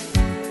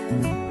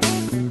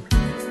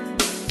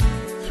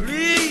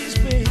 please,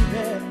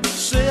 baby,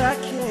 say I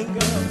can't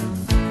go.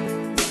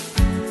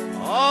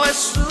 Oh, as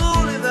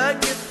soon as I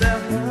get there,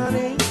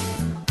 honey,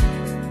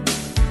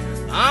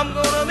 I'm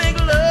gonna make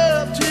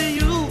love to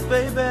you,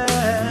 baby.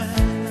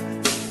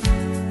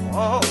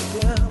 Oh,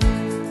 yeah,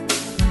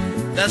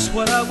 that's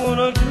what I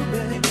wanna do,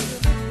 baby.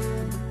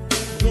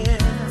 Yeah,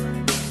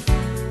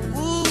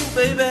 ooh,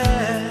 baby,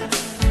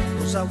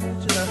 'cause I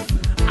want you to,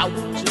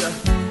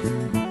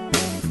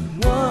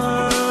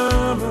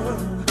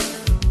 woman,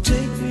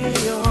 take me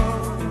on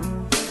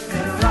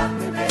and rock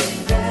me,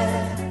 baby.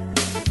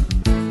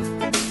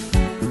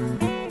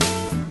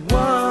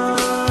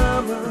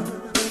 Woman,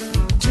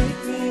 take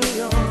me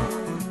on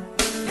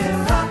and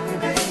rock me,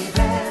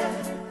 baby.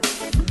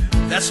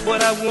 That's what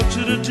I want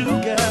you to do,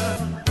 girl.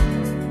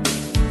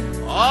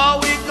 Oh,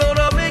 we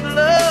gonna make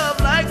love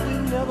like we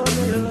never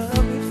made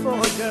love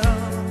before, girl.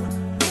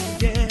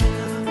 Yeah,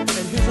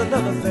 and here's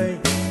another thing.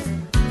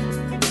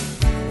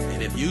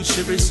 And if you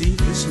should receive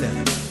this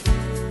letter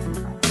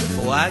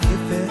before I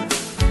get there,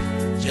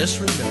 just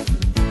remember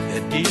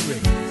that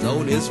D-Ray is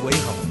on his way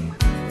home.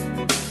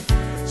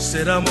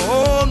 Said I'm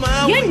on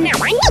my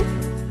way.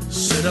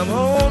 Said I'm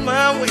on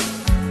my way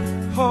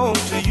home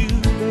to you,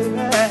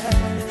 baby.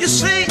 You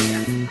see,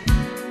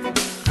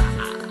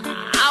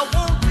 I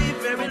won't be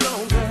very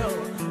long, girl.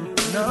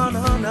 No,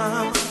 no, no.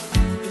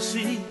 You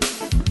see,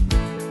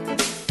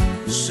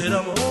 said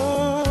I'm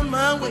on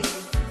my way.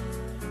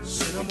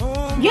 Said I'm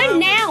on You're my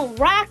now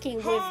rocking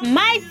with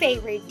my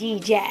favorite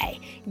DJ,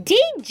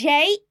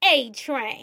 DJ Atrain.